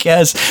 I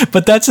guess,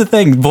 but that's the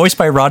thing. Voiced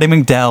by Roddy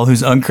McDowall,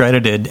 who's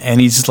uncredited, and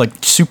he's like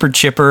super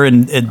chipper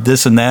and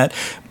this and that,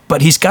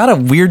 but he's got a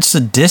weird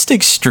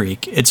sadistic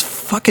streak. It's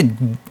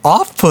fucking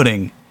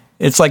off-putting.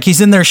 It's like he's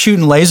in there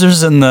shooting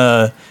lasers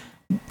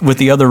with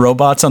the other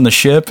robots on the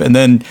ship, and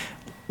then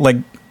like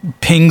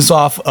pings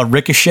off a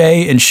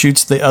ricochet and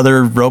shoots the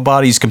other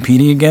robot he's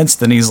competing against,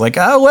 and he's like,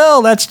 oh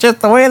well, that's just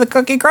the way the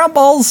cookie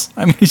crumbles.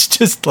 I mean, it's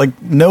just like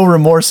no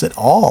remorse at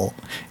all.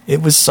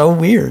 It was so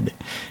weird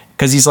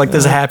because he's like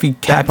this happy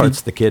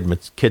part's the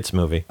kids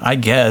movie, I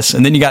guess.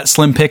 And then you got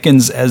Slim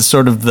Pickens as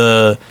sort of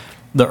the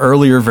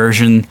earlier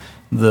version,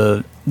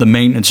 the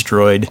maintenance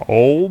droid.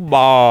 Old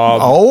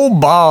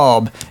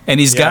Bob. And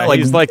he's got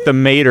he's like the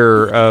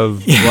mater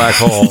of Black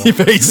Hole.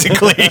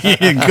 Basically,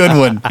 a good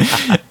one.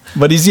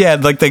 But he's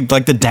like the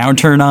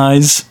downturn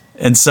eyes,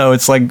 and so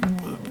it's like,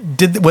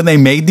 when they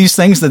made these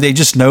things, did they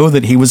just know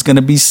that he was going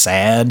to be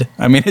sad?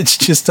 I mean, it's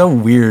just so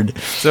weird.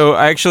 So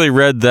I actually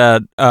read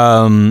that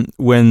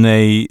when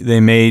they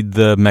made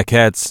the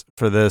maquettes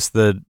for this,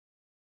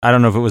 I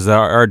don't know if it was the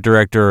art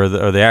director or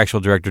the actual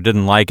director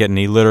didn't like it, and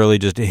he literally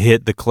just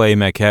hit the clay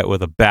maquette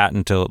with a bat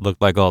until it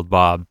looked like Old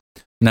Bob.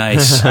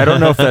 Nice. I don't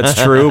know if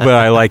that's true, but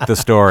I like the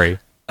story.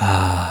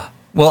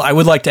 Well, I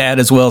would like to add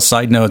as well,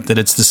 side note, that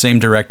it's the same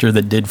director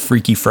that did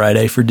Freaky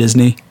Friday for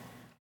Disney.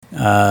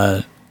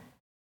 So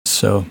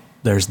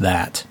there's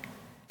that.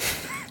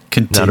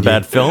 Continue. Not a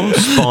bad film.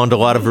 Spawned a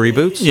lot of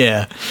reboots.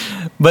 Yeah.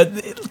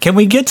 But can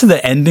we get to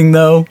the ending,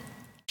 though?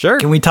 Sure.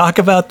 Can we talk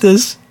about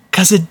this?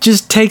 Because it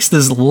just takes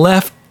this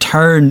left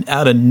turn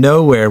out of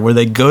nowhere where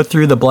they go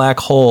through the black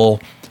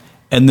hole,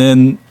 and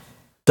then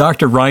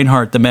Dr.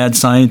 Reinhardt, the mad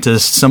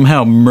scientist,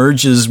 somehow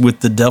merges with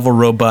the devil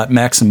robot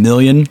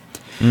Maximilian.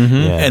 Mm-hmm.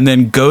 Yeah. And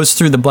then goes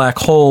through the black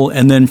hole,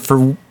 and then,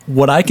 for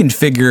what I can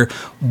figure,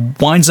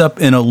 winds up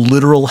in a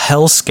literal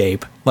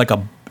hellscape, like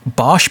a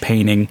Bosch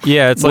painting.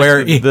 Yeah, it's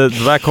where like the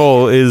black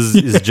hole is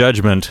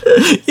judgment.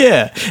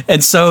 Yeah,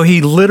 and so he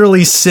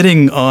literally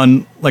sitting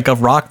on like a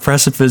rock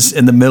precipice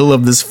in the middle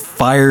of this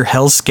fire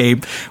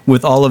hellscape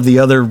with all of the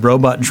other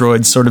robot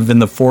droids sort of in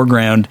the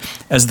foreground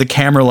as the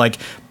camera like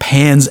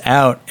pans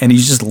out, and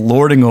he's just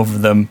lording over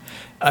them.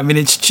 I mean,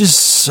 it's just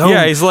so...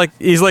 Yeah, he's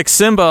like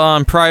Simba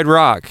on Pride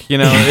Rock, you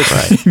know? It's,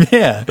 right.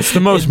 Yeah. It's the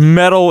most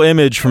metal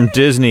image from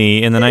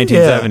Disney in the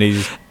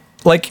 1970s. Yeah.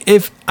 Like,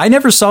 if I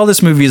never saw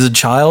this movie as a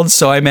child,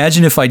 so I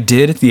imagine if I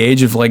did at the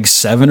age of like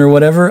 7 or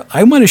whatever,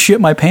 I might have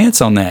shit my pants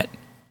on that.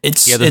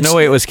 There's no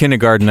way it was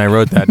kindergarten. I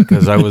wrote that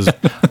because I was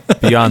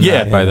beyond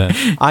that by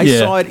then. I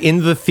saw it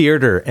in the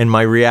theater, and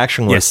my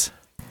reaction was,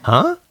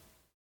 huh?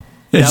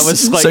 That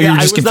was like, so you're just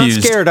I was confused.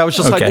 not scared. I was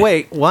just like,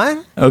 wait,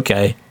 what?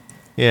 Okay.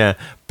 Yeah,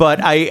 but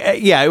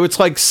it was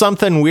like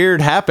something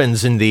weird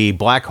happens in the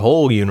black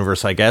hole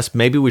universe, I guess.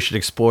 Maybe we should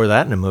explore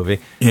that in a movie.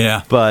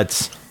 Yeah.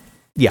 But,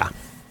 yeah.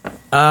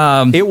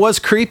 It was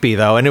creepy,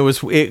 though, and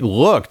it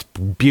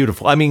looked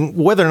beautiful. I mean,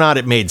 whether or not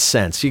it made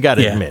sense, you got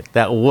to admit,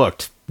 that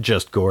looked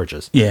just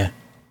gorgeous. Yeah.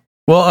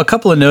 Well, a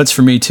couple of notes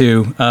for me,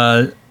 too.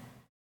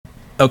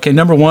 Okay,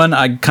 number one,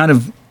 I kind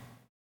of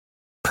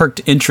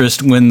perked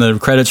interest when the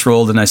credits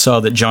rolled and I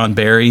saw that John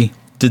Barry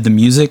did the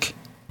music.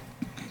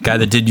 Guy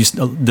that did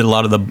a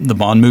lot of the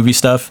Bond movie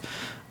stuff.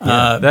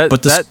 Yeah,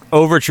 that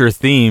overture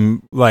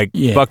theme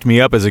fucked me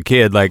up as a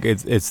kid. Like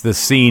it's the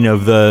scene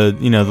of the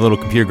the little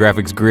computer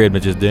graphics grid,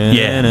 but just it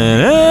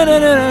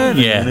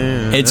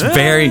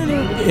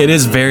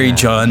is very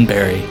John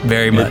Barry,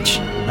 very much.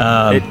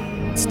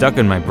 It stuck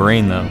in my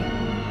brain though,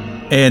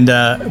 and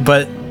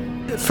but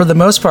for the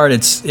most part,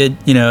 it's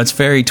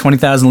very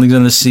 20,000 Leagues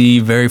Under the Sea,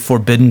 very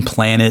Forbidden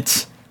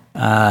Planet,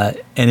 and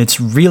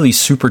it's really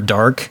super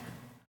dark.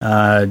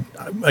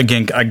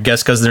 Again, I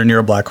guess because they're near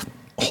a black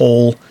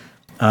hole.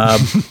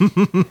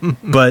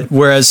 But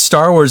whereas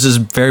Star Wars is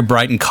very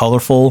bright and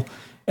colorful,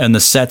 and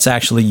the sets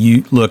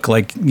actually look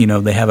like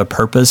they have a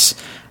purpose.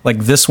 Like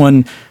this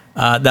one,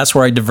 that's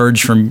where I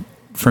diverged from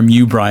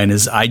you, Brian.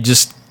 Is I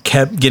just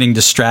kept getting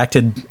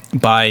distracted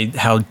by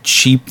how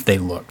cheap they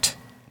looked,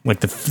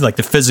 like the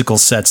physical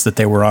sets that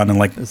they were on, and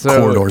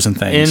corridors and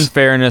things. In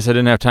fairness, I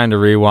didn't have time to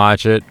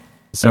rewatch it.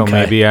 So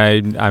maybe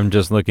I'm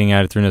just looking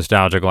at it through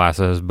nostalgia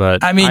glasses,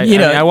 but I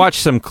mean, I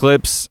watched some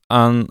clips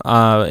on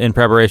in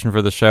preparation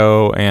for the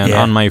show, and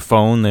on my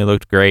phone they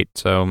looked great.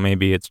 So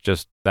maybe it's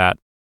just that.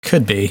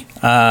 Could be,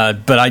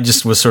 but I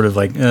just was sort of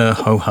like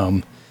ho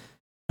hum.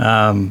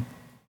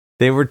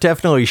 They were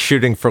definitely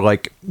shooting for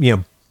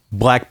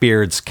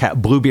Blackbeard's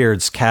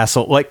Bluebeard's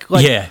castle, like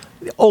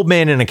Old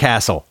Man in a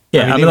Castle.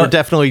 Yeah, they were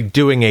definitely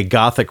doing a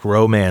gothic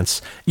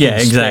romance. Yeah,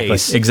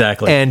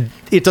 exactly. And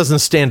it doesn't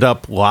stand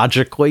up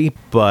logically,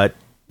 but...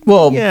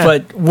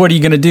 But what are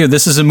you going to do?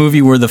 This is a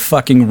movie where the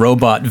fucking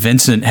robot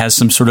Vincent has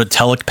some sort of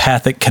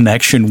telepathic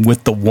connection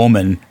with the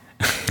woman.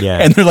 Yeah.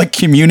 And they're like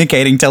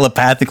communicating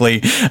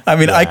telepathically. I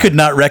mean, I could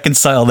not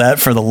reconcile that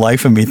for the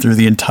life of me through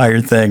the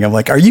entire thing. I'm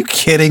like, are you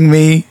kidding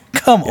me?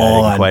 Come I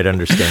on. didn't quite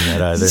understand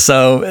that either.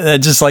 So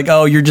just like,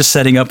 oh, you're just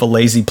setting up a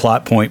lazy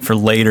plot point for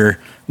later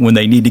when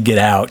they need to get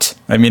out.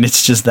 I mean,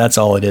 it's just, that's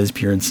all it is,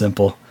 pure and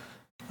simple.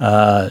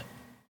 But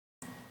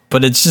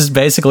it's just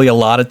basically a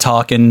lot of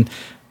talking.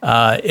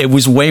 It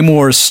was way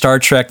more Star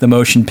Trek: The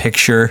Motion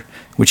Picture,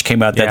 which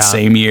came out that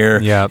same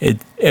year. Yeah.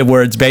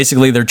 Where it's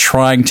basically they're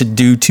trying to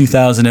do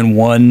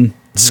 2001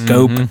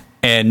 scope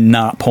and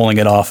not pulling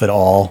it off at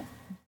all.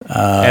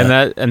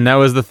 And that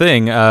was the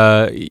thing.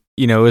 It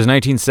was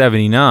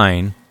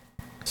 1979,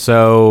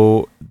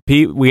 so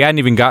we hadn't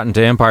even gotten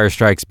to Empire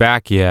Strikes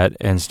Back yet,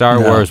 and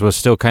Star Wars was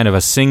still kind of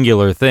a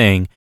singular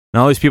thing. And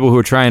all these people who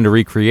were trying to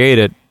recreate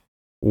it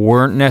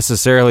weren't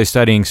necessarily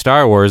studying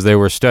Star Wars; they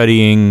were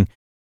studying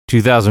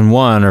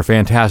 2001 or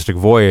Fantastic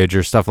Voyage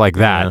or stuff like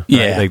that.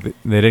 Yeah. Right? Like,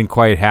 they didn't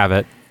quite have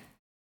it.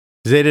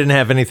 They didn't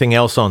have anything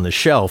else on the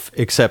shelf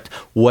except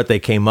what they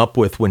came up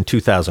with when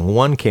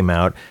 2001 came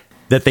out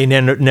that they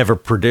never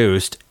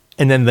produced.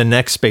 And then the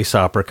next space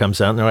opera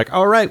comes out and they're like,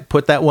 all right,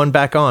 put that one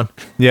back on.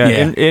 Yeah.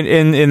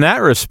 In that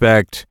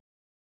respect,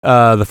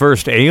 the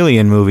first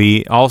Alien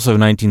movie, also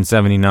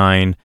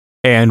 1979,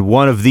 and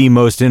one of the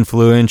most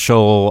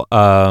influential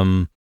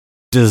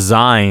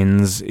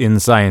designs in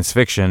science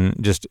fiction,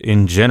 just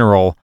in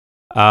general,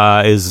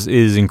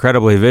 is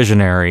incredibly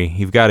visionary.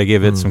 You've got to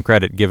give it some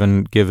credit,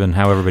 given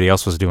how everybody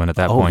else was doing at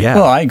that point. Yeah.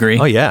 Well, I agree.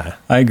 Oh yeah,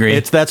 I agree.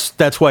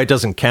 That's why it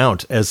doesn't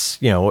count as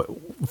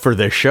for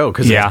this show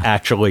because it's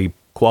actually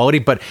quality.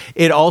 But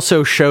it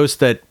also shows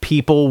that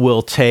people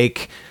will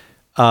take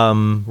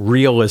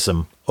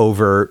realism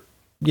over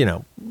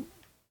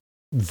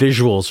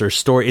visuals or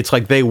story. It's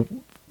like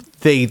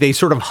they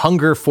sort of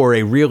hunger for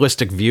a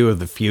realistic view of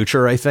the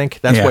future. I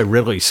think that's why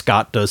Ridley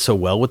Scott does so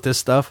well with this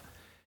stuff.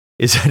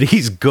 Is that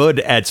he's good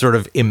at sort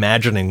of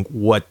imagining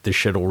what the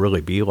shit will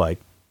really be like.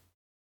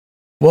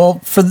 Well,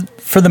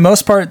 for the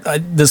most part,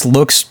 this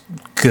looks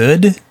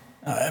good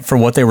for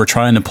what they were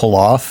trying to pull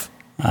off.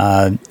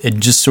 It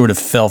just sort of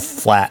fell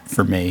flat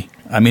for me.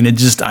 I mean,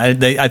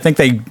 I think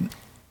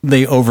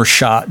they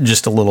overshot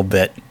just a little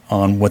bit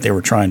on what they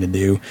were trying to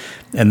do,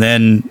 and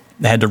then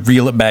they had to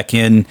reel it back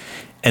in,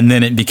 and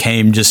then it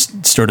became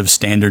just sort of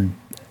standard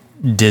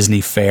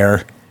Disney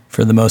fare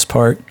for the most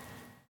part.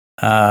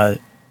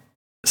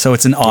 So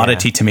it's an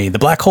oddity to me. The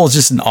Black Hole is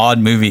just an odd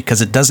movie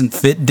because it doesn't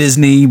fit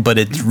Disney, but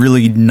it's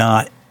really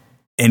not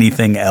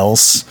anything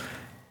else.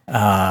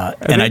 I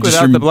think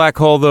without the Black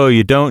Hole, though,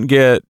 you don't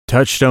get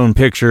Touchstone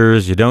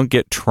Pictures, you don't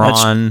get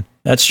Tron.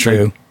 That's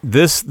true.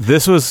 This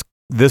was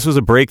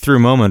a breakthrough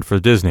moment for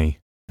Disney.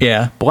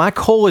 Yeah. Black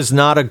Hole is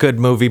not a good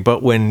movie,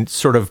 but when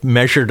sort of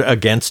measured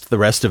against the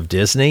rest of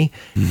Disney,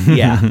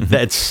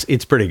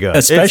 it's pretty good.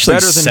 Especially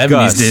it's better than 70s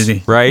Gus,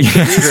 Disney. Right?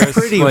 It's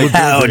pretty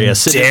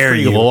lugubrious. How dare it's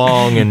pretty you.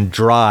 long and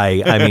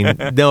dry. I mean,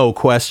 no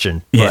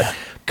question. Yeah. But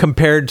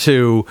compared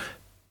to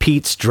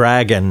Pete's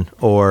Dragon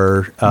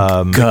or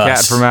Gus.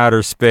 Cat from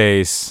Outer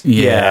Space.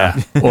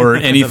 Yeah. Or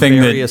anything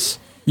various,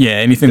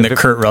 anything that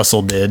Kurt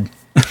Russell did.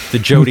 The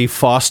Jodie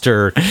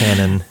Foster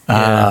canon.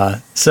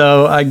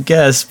 So I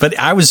guess, but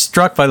I was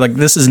struck by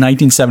this is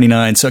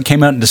 1979, so it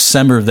came out in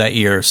December of that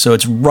year, so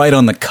it's right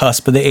on the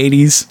cusp of the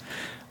 80s,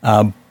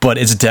 but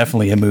it's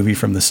definitely a movie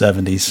from the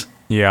 70s.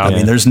 Yeah. I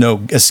mean, there's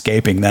no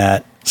escaping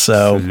that.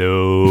 So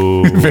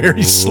Slow.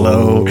 very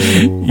slow.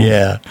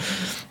 Yeah.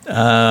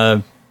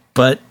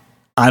 But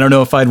I don't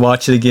know if I'd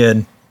watch it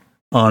again,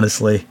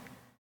 honestly.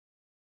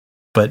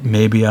 But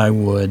maybe I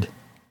would.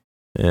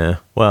 Yeah.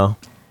 Well,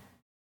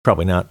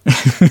 probably not.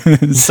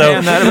 So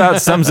and that about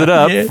sums it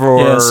up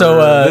for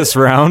this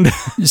round.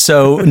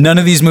 So none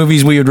of these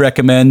movies we would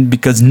recommend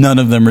because none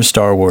of them are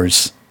Star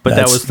Wars. But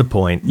that was the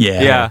point.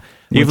 Yeah.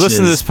 You've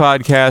listened to this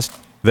podcast,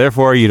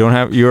 therefore you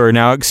are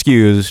now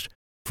excused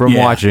from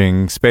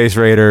watching Space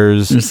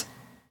Raiders, The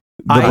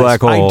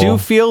Black Hole. I do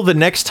feel the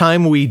next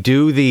time we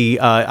do the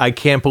I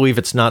can't believe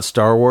it's not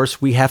Star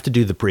Wars, we have to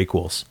do the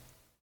prequels.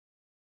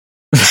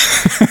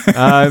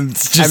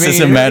 It's just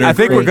as a matter I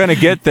think we're going to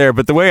get there,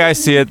 but the way I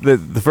see it,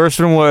 the first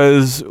one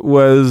was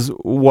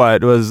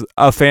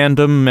A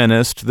Phantom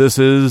Menaced. This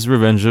is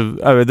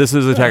this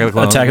is Attack of the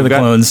Clones. Attack of the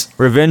Clones.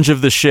 Revenge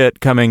of the Shit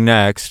coming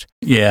next.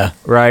 Yeah.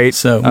 Right?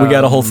 So we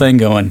got a whole thing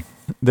going.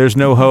 There's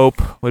No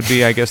Hope would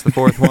be, I guess, the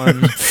fourth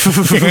one.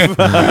 If we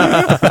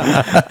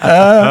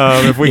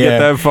get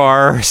that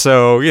far.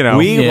 So,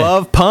 We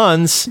love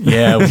puns.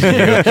 Yeah, we do.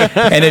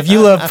 And if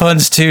you love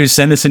puns too,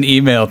 send us an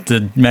email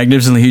to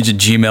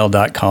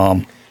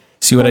magnificentlyhuge@gmail.com.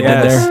 See what I did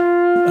there?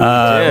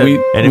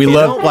 And if you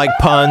don't like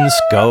puns,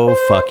 go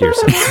fuck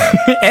yourself.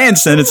 And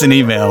send us an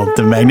email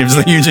to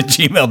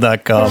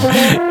magnificentlyhuge@gmail.com.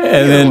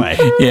 And then,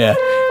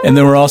 and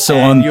then we're also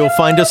on. You'll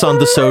find us on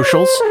the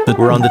socials.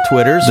 We're on the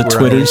Twitters, on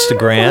the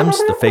Instagrams,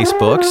 the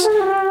Facebooks,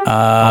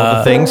 all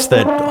the things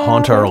that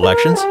haunt our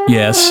elections.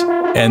 Yes.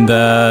 And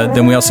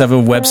then we also have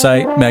a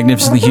website,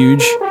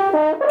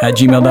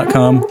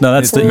 magnificentlyhuge@gmail.com. No,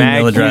 that's the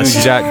email address.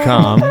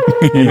 Maghuge.com.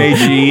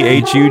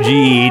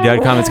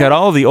 MAGHUGE.com. It's got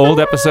all the old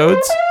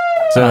episodes.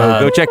 So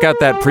go check out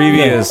that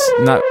previous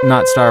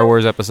not Star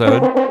Wars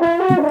episode.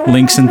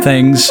 Links and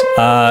things.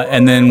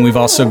 And then we've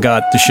also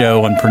got the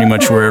show on pretty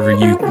much wherever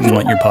you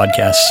want your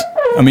podcasts.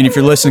 I mean, if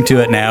you're listening to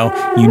it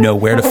now, you know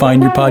where to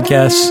find your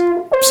podcasts.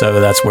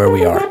 So that's where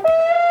we are.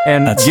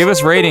 And give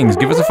us ratings.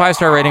 Give us a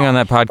 5-star rating on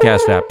that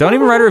podcast app. Don't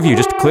even write a review.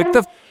 Just click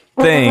the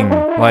thing.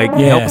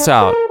 Help us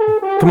out.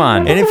 Come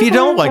on. And if you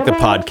don't like the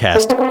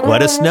podcast,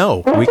 let us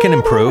know. We can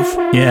improve.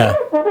 Yeah.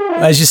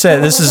 As you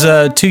said, this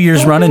is 2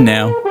 years running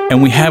now,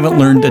 and we haven't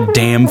learned a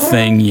damn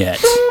thing yet.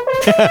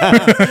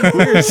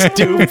 We're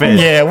stupid.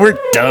 Yeah, we're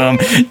dumb.